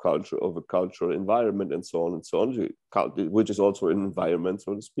people, of culture, of a cultural environment, and so on, which is also an environment,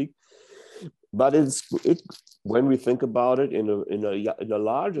 so to speak. But when we think about it in a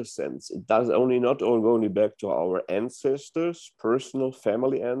larger sense, it does not only back to our ancestors, personal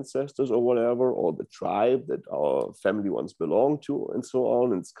family ancestors or whatever, or the tribe that our family once belonged to, and so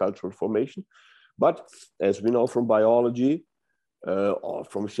on, and its cultural formation. But as we know from biology or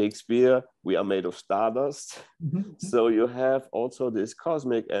from Shakespeare, we are made of stardust. So you have also this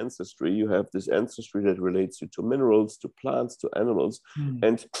cosmic ancestry. You have this ancestry that relates you to minerals, to plants, to animals,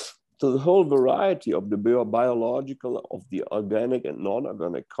 and to the whole variety of the biological, of the organic and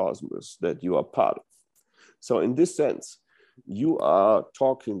non-organic cosmos that you are part of. So in this sense, you are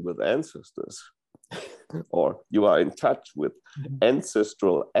talking with ancestors or you are in touch with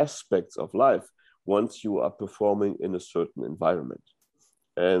ancestral aspects of life once you are performing in a certain environment.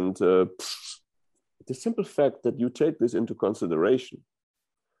 And the simple fact that you take this into consideration,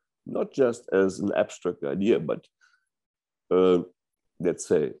 not just as an abstract idea, but let's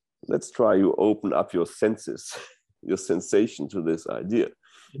say, let's try you open up your senses, your sensation to this idea.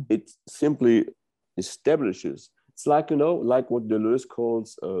 It simply establishes, it's like, you know, like what Deleuze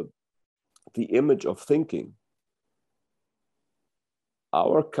calls the image of thinking.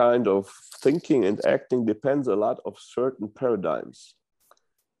 Our kind of thinking and acting depends a lot of certain paradigms.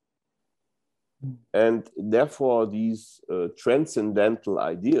 And therefore, these transcendental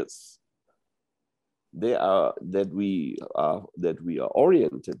ideas, that we are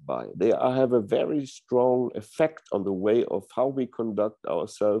oriented by, they have a very strong effect on the way of how we conduct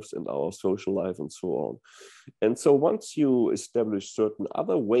ourselves and our social life and so on. And so once you establish certain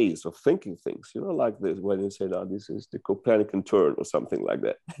other ways of thinking things, you know, like this, when you say, "Now this is the Copernican turn," or something like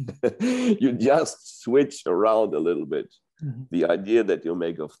that, you just switch around a little bit the idea that you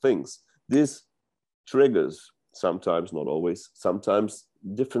make of things. This triggers, sometimes, not always, sometimes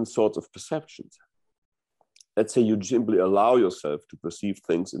different sorts of perceptions. Let's say you simply allow yourself to perceive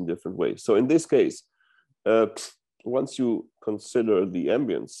things in different ways. So in this case, once you consider the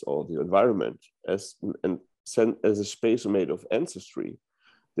ambience or the environment as a space made of ancestry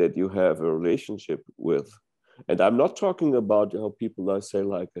that you have a relationship with, and I'm not talking about how people say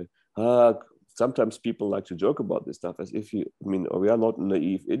like, sometimes people like to joke about this stuff as if we are not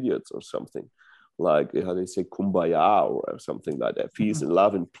naive idiots or something. Like how they say kumbaya or something like that, peace and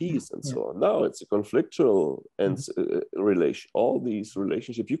love and peace and so on. No, it's a conflictual and relation. All these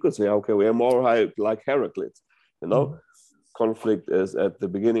relationships, you could say, okay, we are more like Heraclit, you know, conflict is at the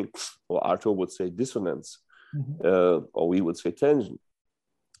beginning, or Arthur would say dissonance, or we would say tension.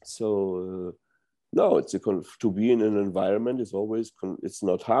 So no, it's to be in an environment is always, it's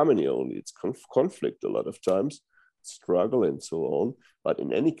not harmony only, it's conflict a lot of times, struggle and so on. But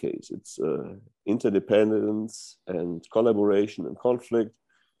in any case, it's interdependence and collaboration and conflict.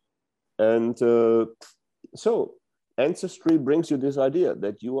 And so ancestry brings you this idea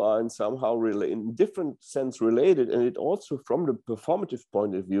that you are in somehow in different sense related. And it also, from the performative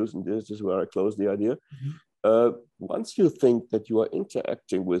point of view, and this is where I close the idea, once you think that you are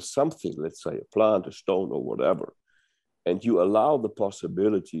interacting with something, let's say a plant, a stone or whatever, and you allow the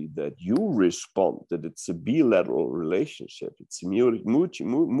possibility that you respond, that it's a bilateral relationship, it's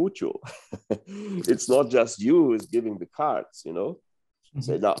mutual. It's not just you who is giving the cards, you know.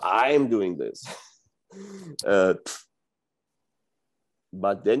 Say, now I'm doing this.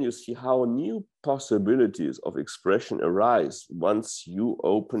 But then you see how new possibilities of expression arise once you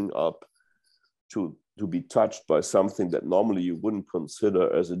open up to be touched by something that normally you wouldn't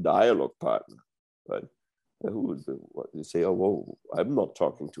consider as a dialogue partner, right? Who would what you say? Oh, whoa, I'm not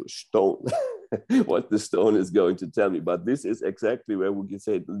talking to a stone. What the stone is going to tell me. But this is exactly where we can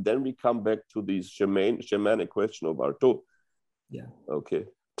say. Then we come back to this shamanic question of Artaud. Yeah. Okay.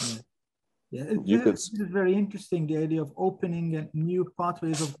 Yeah. This is very interesting. The idea of opening new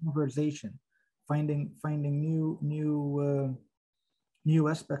pathways of conversation, finding new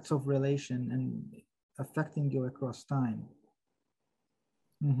aspects of relation and affecting you across time.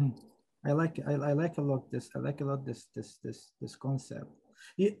 I like a lot this concept.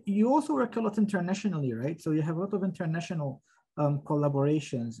 You also work a lot internationally, right? So you have a lot of international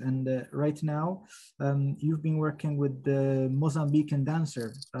collaborations, and right now you've been working with the Mozambican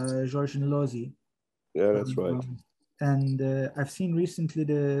dancer Jorge Nlozi. Yeah, that's right. And I've seen recently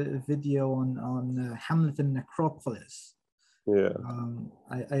the video on Hamilton Necropolis. Yeah.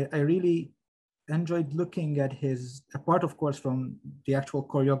 I really enjoyed looking at his, apart of course from the actual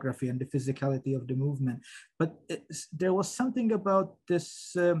choreography and the physicality of the movement, but there was something about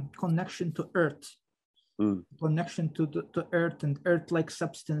this connection to earth, connection to earth and earth-like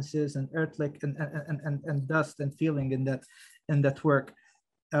substances and earth-like and dust and feeling in that work.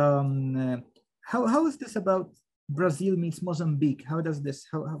 How is this about Brazil meets Mozambique? How does this,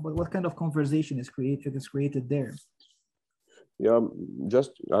 what kind of conversation is created there? Yeah,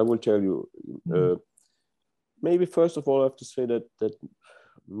 just I will tell you. Maybe first of all, I have to say that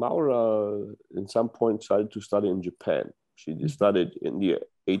Maura, in some point, started to study in Japan. She studied in the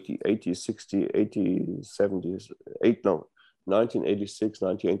 1986,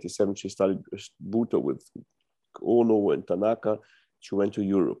 1987. She studied Buto with Ono and Tanaka. She went to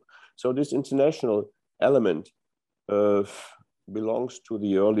Europe. So this international element belongs to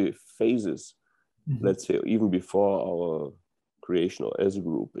the early phases, let's say, even before our creation or as a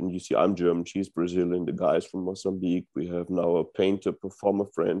group. And you see, I'm German, she's Brazilian, the guys from Mozambique. We have now a painter, performer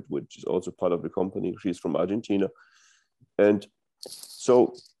friend, which is also part of the company. She's from Argentina. And so,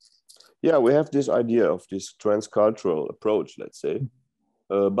 yeah, we have this idea of this transcultural approach, let's say.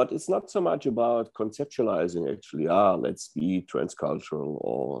 But it's not so much about conceptualizing actually, let's be transcultural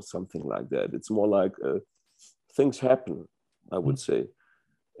or something like that. It's more like things happen, I would say.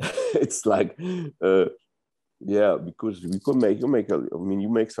 It's like, because we could you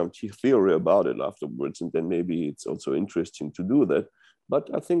make some theory about it afterwards, and then maybe it's also interesting to do that. But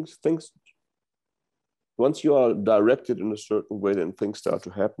I think things, once you are directed in a certain way, then things start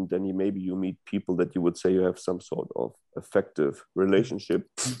to happen. Then you meet people that you would say you have some sort of effective relationship,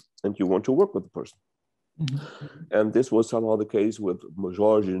 and you want to work with the person. Mm-hmm. And this was somehow the case with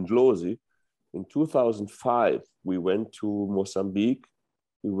Jorge and Josi. In 2005, we went to Mozambique.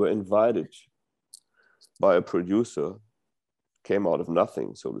 We were invited by a producer, came out of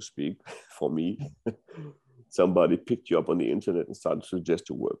nothing, so to speak, for me. Somebody picked you up on the internet and started to suggest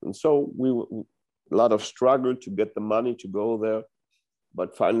to work. And so a lot of struggle to get the money to go there,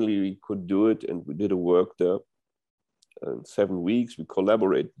 but finally we could do it, and we did a work there. In 7 weeks, we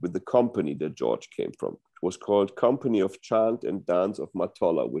collaborated with the company that George came from. It was called Company of Chant and Dance of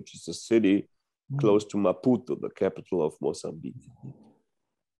Matola, which is a city close to Maputo, the capital of Mozambique.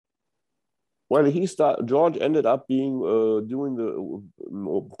 Well, George ended up doing the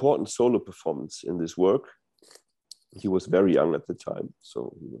important solo performance in this work. He was very young at the time,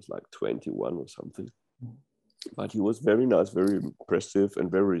 so he was like 21 or something. But he was very nice, very impressive,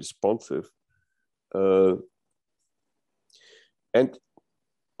 and very responsive. And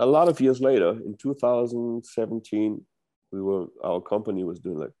a lot of years later, in 2017, our company was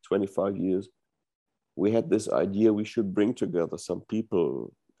doing like 25 years. We had this idea we should bring together some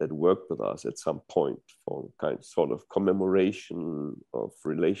people that worked with us at some point for sort of commemoration of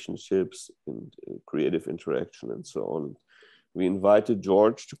relationships and creative interaction and so on. We invited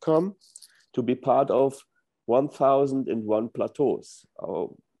George to come to be part of 1001 Plateaus, our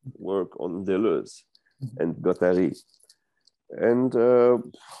work on Deleuze and Guattari. And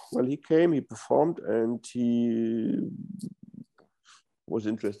he came, he performed, and he was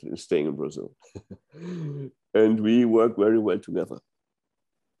interested in staying in Brazil. And we worked very well together.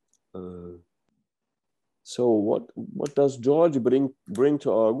 So what does George bring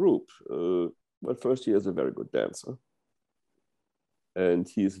to our group? Well, first, he is a very good dancer. And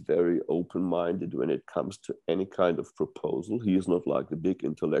he's very open-minded when it comes to any kind of proposal. He is not like a big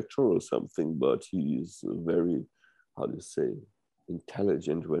intellectual or something, but he is very,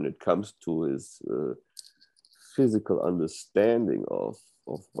 intelligent when it comes to his physical understanding of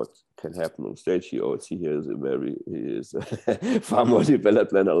what can happen on stage. He is far more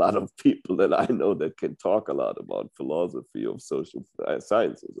developed than a lot of people that I know that can talk a lot about philosophy of social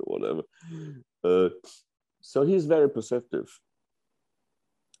sciences or whatever. So he's very perceptive.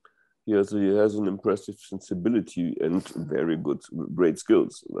 He has an impressive sensibility and great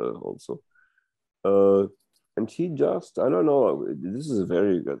skills also. And he just, I don't know, this is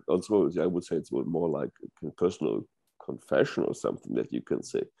also, I would say it's more like a personal confession or something that you can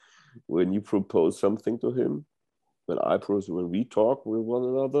say. When you propose something to him, when we talk with one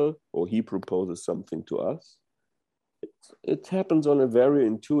another, or he proposes something to us, it happens on a very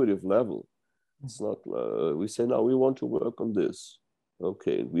intuitive level. It's not, we say, no, we want to work on this.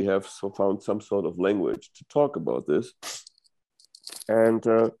 Okay, we have found some sort of language to talk about this. And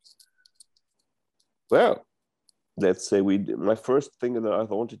let's say my first thing that I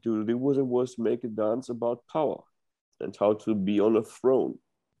wanted to do was make a dance about power and how to be on a throne,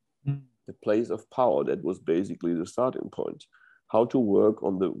 the place of power. That was basically the starting point. How to work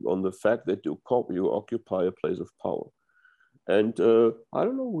on the fact that you occupy a place of power. And I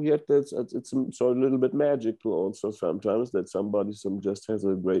don't know, we had that, it's sort of a little bit magical also sometimes that somebody just has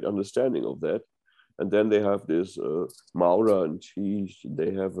a great understanding of that. And then they have this Maura, and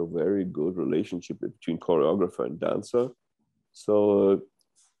they have a very good relationship between choreographer and dancer. So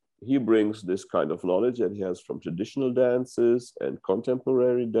he brings this kind of knowledge that he has from traditional dances and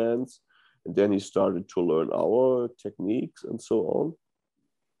contemporary dance. And then he started to learn our techniques and so on,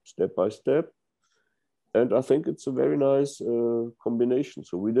 step by step. And I think it's a very nice combination.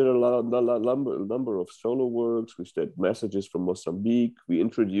 So we did a number of solo works. We did messages from Mozambique. We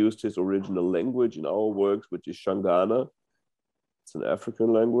introduced his original language in our works, which is Xangana. It's an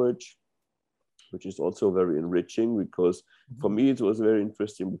African language, which is also very enriching, because for me it was very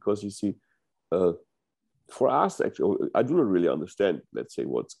interesting because, you see, for us, actually, I do not really understand, let's say,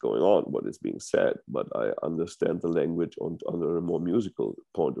 what's going on, what is being said, but I understand the language under a more musical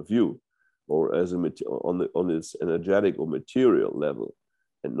point of view. or as a on its energetic or material level,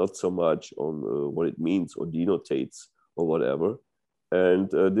 and not so much on what it means or denotates or whatever. And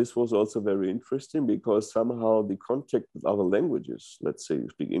this was also very interesting because somehow the contact with other languages, let's say you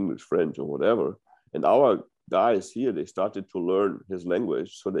speak English, French, or whatever, and our guys here, they started to learn his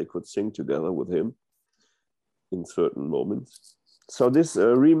language so they could sing together with him in certain moments. So this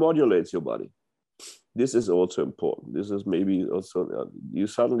remodulates your body. This is also important. This is maybe also, you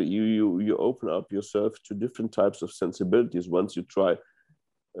suddenly, you open up yourself to different types of sensibilities once you try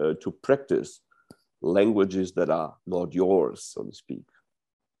to practice languages that are not yours, so to speak.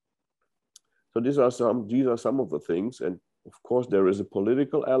 So these are some of the things. And of course, there is a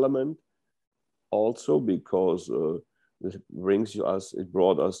political element also, because it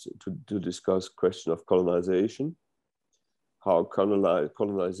brought us to discuss question of colonization, how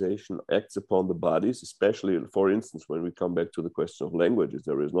colonization acts upon the bodies, especially, for instance, when we come back to the question of languages.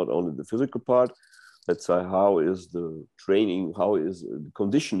 There is not only the physical part, let's say, how is the training, how is the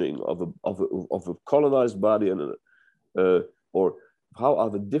conditioning of a colonized body, and or how are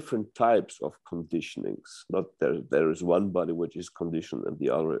the different types of conditionings? Not there is one body which is conditioned and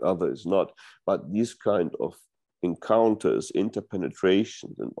the other is not, but these kind of encounters,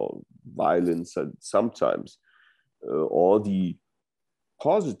 interpenetrations, and all violence, and sometimes or the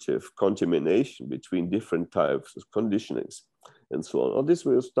positive contamination between different types of conditionings and so on. All this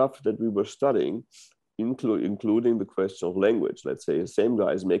was stuff that we were studying, including the question of language. Let's say the same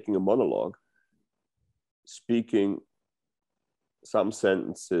guy is making a monologue, speaking some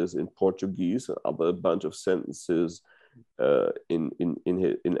sentences in Portuguese, a bunch of sentences in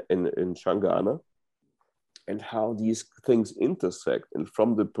Shangana, and how these things intersect, and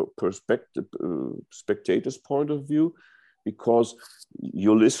from the perspective spectator's point of view, because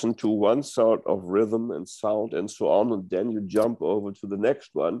you listen to one sort of rhythm and sound and so on, and then you jump over to the next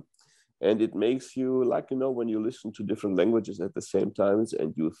one, and it makes you, like, when you listen to different languages at the same time,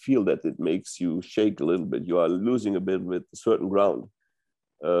 and you feel that it makes you shake a little bit, you are losing a bit with certain ground.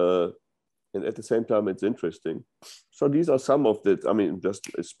 And at the same time, it's interesting. So these are some of the, just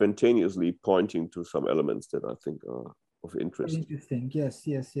spontaneously pointing to some elements that I think are of interest. Very interesting.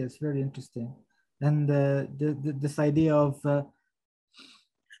 Yes, very interesting. And this idea of a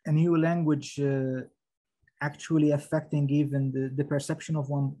new language actually affecting even the perception of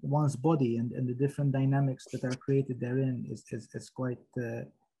one's body and the different dynamics that are created therein is quite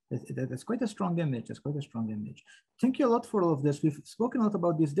that's quite a strong image. It's quite a strong image. Thank you a lot for all of this. We've spoken a lot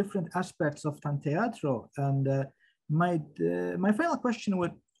about these different aspects of Tanteatro, and my final question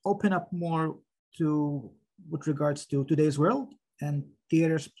would open up more with regards to today's world and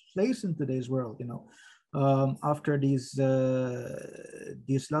theater's place in today's world. After these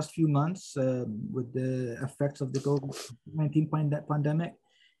last few months with the effects of the COVID-19 pandemic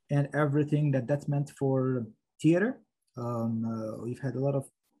and everything that's meant for theater, we've had a lot of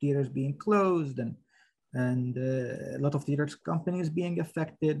theaters being closed and a lot of theater companies being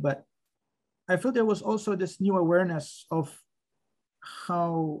affected. But I feel there was also this new awareness of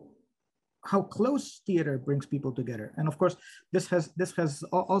how close theater brings people together. And of course, this has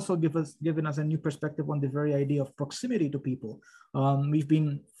also given us a new perspective on the very idea of proximity to people. We've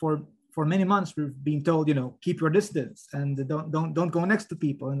been for many months, we've been told, keep your distance and don't go next to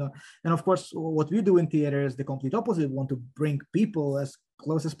people. And of course, what we do in theater is the complete opposite. We want to bring people as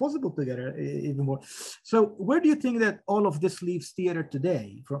close as possible together, even more. So where do you think that all of this leaves theater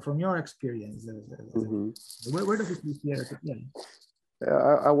today, from your experience? Where does it leave theater today?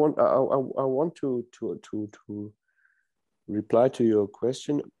 I want to reply to your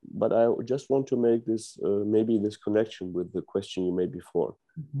question, but I just want to make this maybe this connection with the question you made before,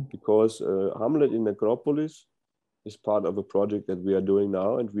 because Hamlet in Necropolis is part of a project that we are doing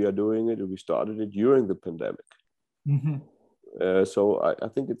now, and we started it during the pandemic. So I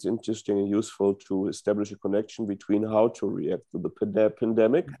think it's interesting and useful to establish a connection between how to react to the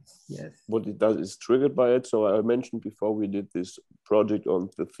pandemic. Yes. What it does is triggered by it. So I mentioned before, we did this project on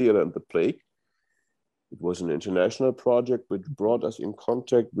the theater and the plague. It was an international project which brought us in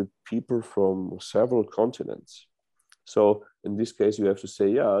contact with people from several continents. So in this case, you have to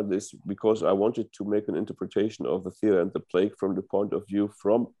say, because I wanted to make an interpretation of the theater and the plague from the point of view,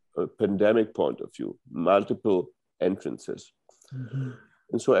 from a pandemic point of view, multiple entrances.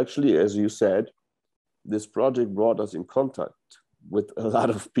 And so actually, as you said, this project brought us in contact with a lot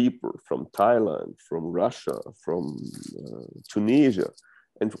of people from Thailand, from Russia, from Tunisia,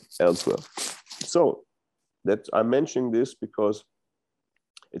 and elsewhere. So that I'm mentioning this because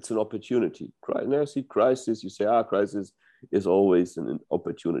it's an opportunity. When I see crisis, you say, crisis is always an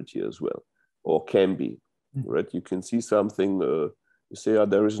opportunity as well, or can be, right? You can see something You say, oh,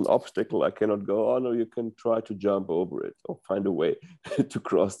 there is an obstacle, I cannot go. Oh, no, you can try to jump over it or find a way to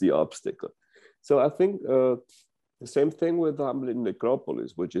cross the obstacle. So I think the same thing with Hamlet in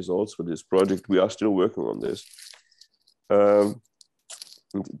Necropolis, which is also this project. We are still working on this.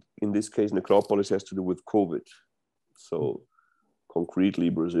 In this case, Necropolis has to do with COVID. So concretely,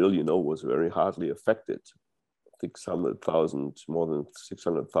 Brazil, was very hardly affected. 600,000, more than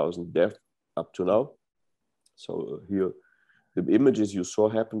 600,000 deaths up to now. So here, the images you saw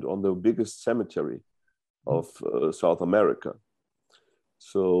happened on the biggest cemetery of South America.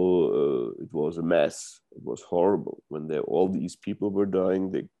 So it was a mess. It was horrible when all these people were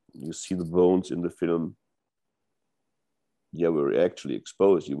dying. You see the bones in the film. Yeah, we were actually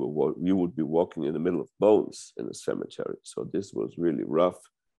exposed. You would be walking in the middle of bones in a cemetery. So this was really rough.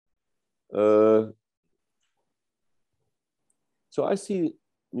 So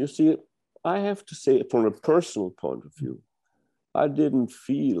I have to say, from a personal point of view, I didn't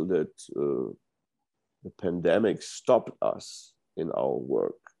feel that the pandemic stopped us in our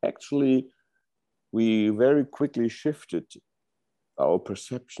work. Actually, we very quickly shifted our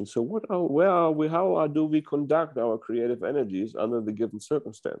perception. So where are we? How do we conduct our creative energies under the given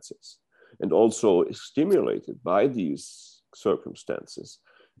circumstances? And also stimulated by these circumstances,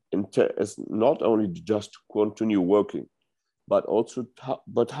 as not only just to continue working, but also,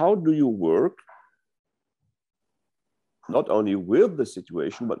 how do you work not only with the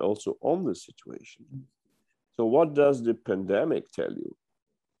situation, but also on the situation? So what does the pandemic tell you?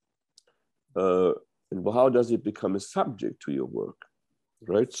 And how does it become a subject to your work,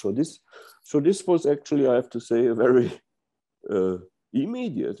 right? So this was actually, I have to say, a very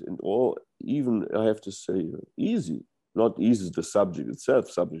immediate and even I have to say easy. Not easy the subject itself.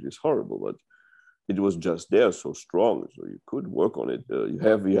 Subject is horrible, but it was just there, so strong, so you could work on it. You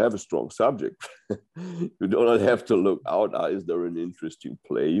have a strong subject. You do not have to look out. Is there an interesting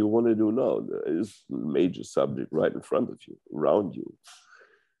play you want to do now? There is a major subject right in front of you, around you.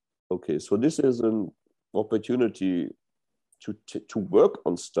 Okay, so this is an opportunity to work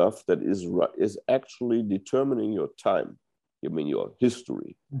on stuff that is actually determining your time. Your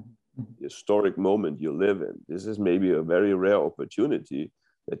history, the historic moment you live in. This is maybe a very rare opportunity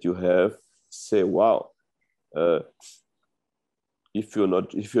that you have. Say, wow, if you're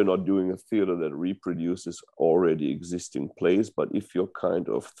not doing a theater that reproduces already existing plays, but if your kind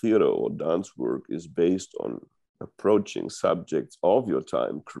of theater or dance work is based on approaching subjects of your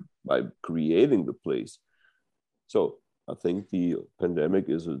time by creating the plays. So I think the pandemic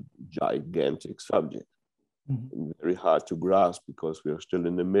is a gigantic subject, and very hard to grasp because we are still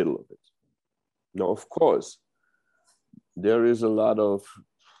in the middle of it. Now, of course, there is a lot of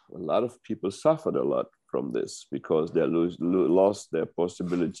people suffered a lot from this because they lost their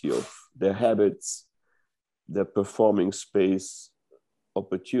possibility of their habits, their performing space,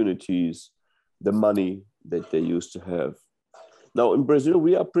 opportunities, the money that they used to have. Now in Brazil,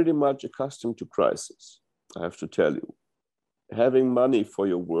 we are pretty much accustomed to crisis. I have to tell you, having money for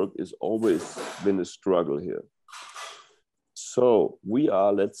your work has always been a struggle here. So we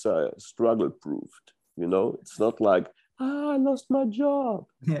are, let's say, struggle-proofed. It's not like, I lost my job,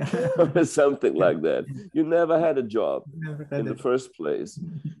 or something like that. You never had a job in the first place.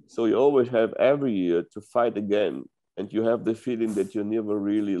 So you always have every year to fight again. And you have the feeling that you never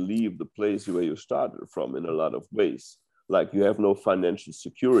really leave the place where you started from in a lot of ways. Like you have no financial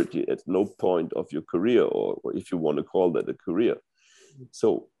security at no point of your career, or if you want to call that a career.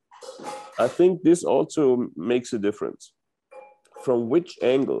 So I think this also makes a difference. From which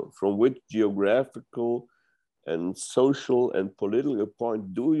angle, from which geographical and social and political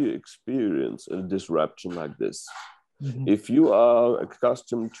point do you experience a disruption like this? If you are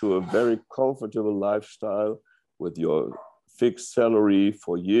accustomed to a very comfortable lifestyle with your fixed salary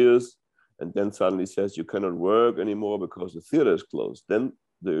for years, and then suddenly says you cannot work anymore because the theater is closed, then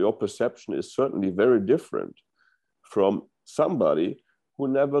your perception is certainly very different from somebody who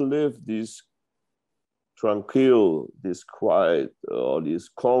never lived these tranquil, this quiet, or these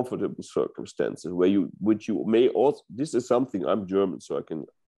comfortable circumstances which you may also, this is something, I'm German, so I can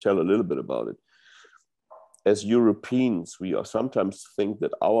tell a little bit about it. As Europeans, we are sometimes think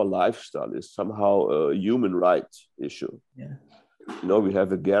that our lifestyle is somehow a human rights issue. Yeah. We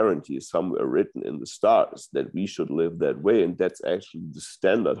have a guarantee somewhere written in the stars that we should live that way. And that's actually the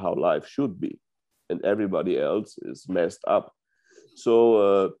standard how life should be. And everybody else is messed up.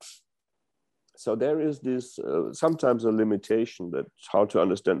 So there is this sometimes a limitation that how to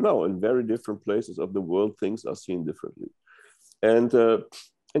understand. No, in very different places of the world, things are seen differently. And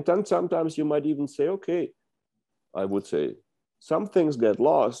then sometimes you might even say, okay, I would say, some things get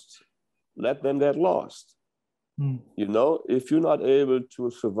lost, let them get lost. You know, if you're not able to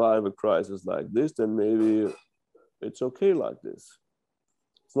survive a crisis like this, then maybe it's okay like this.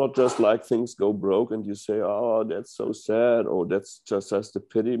 It's not just like things go broke and you say, oh, that's so sad, or that's just a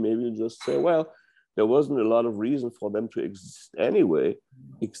pity. Maybe you just say, well, there wasn't a lot of reason for them to exist anyway,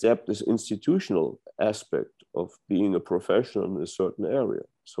 except this institutional aspect of being a professional in a certain area.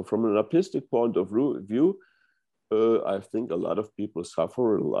 So from an artistic point of view, I think a lot of people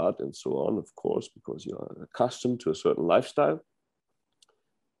suffer a lot and so on, of course, because you are accustomed to a certain lifestyle.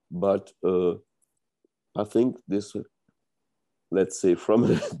 But I think this, let's say, from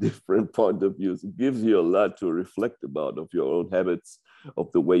a different point of view, it gives you a lot to reflect about, of your own habits, of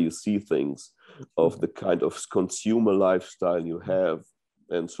the way you see things, of the kind of consumer lifestyle you have,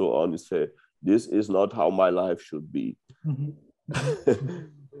 and so on. You say, this is not how my life should be.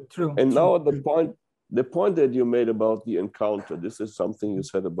 True. And now the point that you made about the encounter, this is something you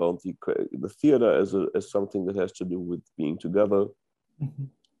said about the theater as something that has to do with being together,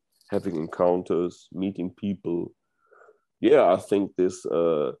 having encounters, meeting people. Yeah, I think this,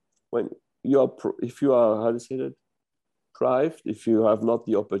 when if you are, how to say that, deprived, if you have not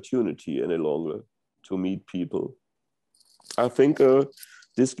the opportunity any longer to meet people, I think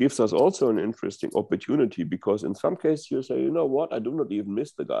this gives us also an interesting opportunity, because in some cases you say, you know what, I do not even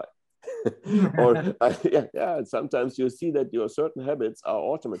miss the guy. Or sometimes you see that your certain habits are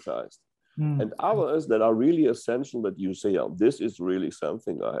automatized, and others that are really essential, that you say, oh, this is really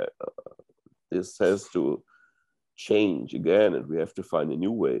something this has to change again, and we have to find a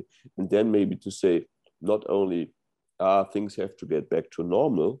new way. And then maybe to say, not only things have to get back to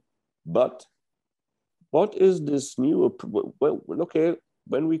normal, but what is this new, well, okay,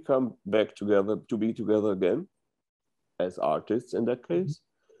 when we come back together, to be together again as artists in that case,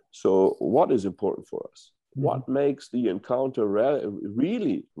 so what is important for us? What makes the encounter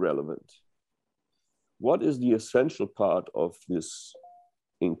really relevant? What is the essential part of this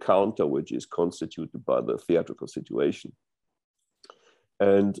encounter, which is constituted by the theatrical situation?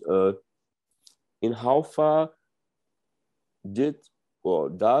 And in how far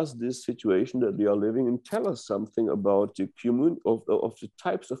does this situation that we are living in tell us something about the of the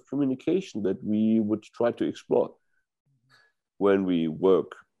types of communication that we would try to explore when we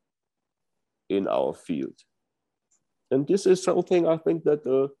work in our field? And this is something I think that,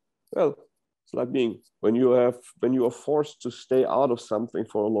 well, it's like when you are forced to stay out of something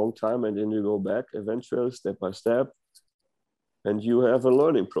for a long time, and then you go back eventually, step by step, and you have a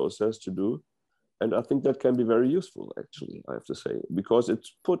learning process to do. And I think that can be very useful, actually, I have to say, because it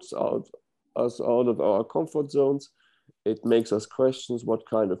puts us out of our comfort zones. It makes us question what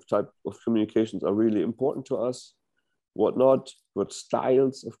kind of type of communications are really important to us, what not, what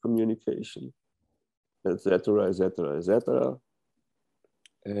styles of communication, etc., etc., etc.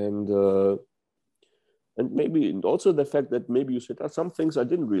 And maybe, and also the fact that maybe you said, some things I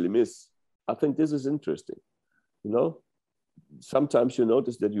didn't really miss. I think this is interesting, you know? Sometimes you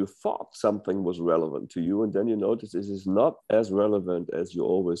notice that you thought something was relevant to you, and then you notice this is not as relevant as you're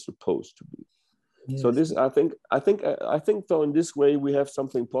always supposed to be. Yes. So this, I think though, in this way we have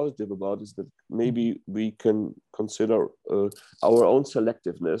something positive about is that maybe we can consider our own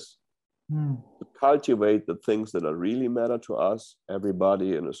selectiveness to cultivate the things that are really matter to us,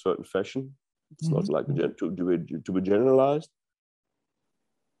 everybody in a certain fashion. It's not like to be generalized.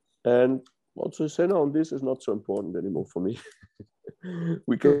 And also say, no, this is not so important anymore for me.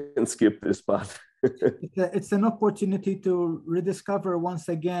 We can skip this part. It's an opportunity to rediscover once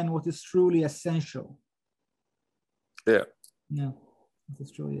again what is truly essential. Yeah. Yeah, it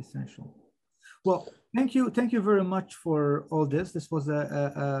is truly essential. Well, thank you very much for all this. This was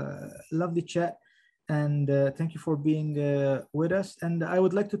a lovely chat, and thank you for being with us. And I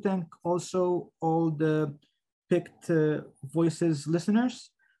would like to thank also all the Picked Voices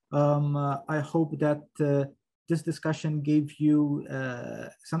listeners. I hope that this discussion gave you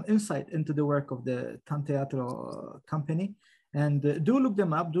some insight into the work of the Tanteatro company. And do look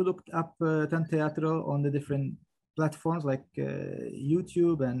them up. Do look up Tanteatro on the different platforms like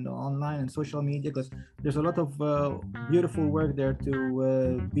YouTube and online and social media, because there's a lot of beautiful work there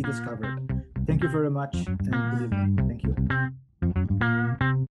to be discovered. Thank you very much, and good evening. Thank you.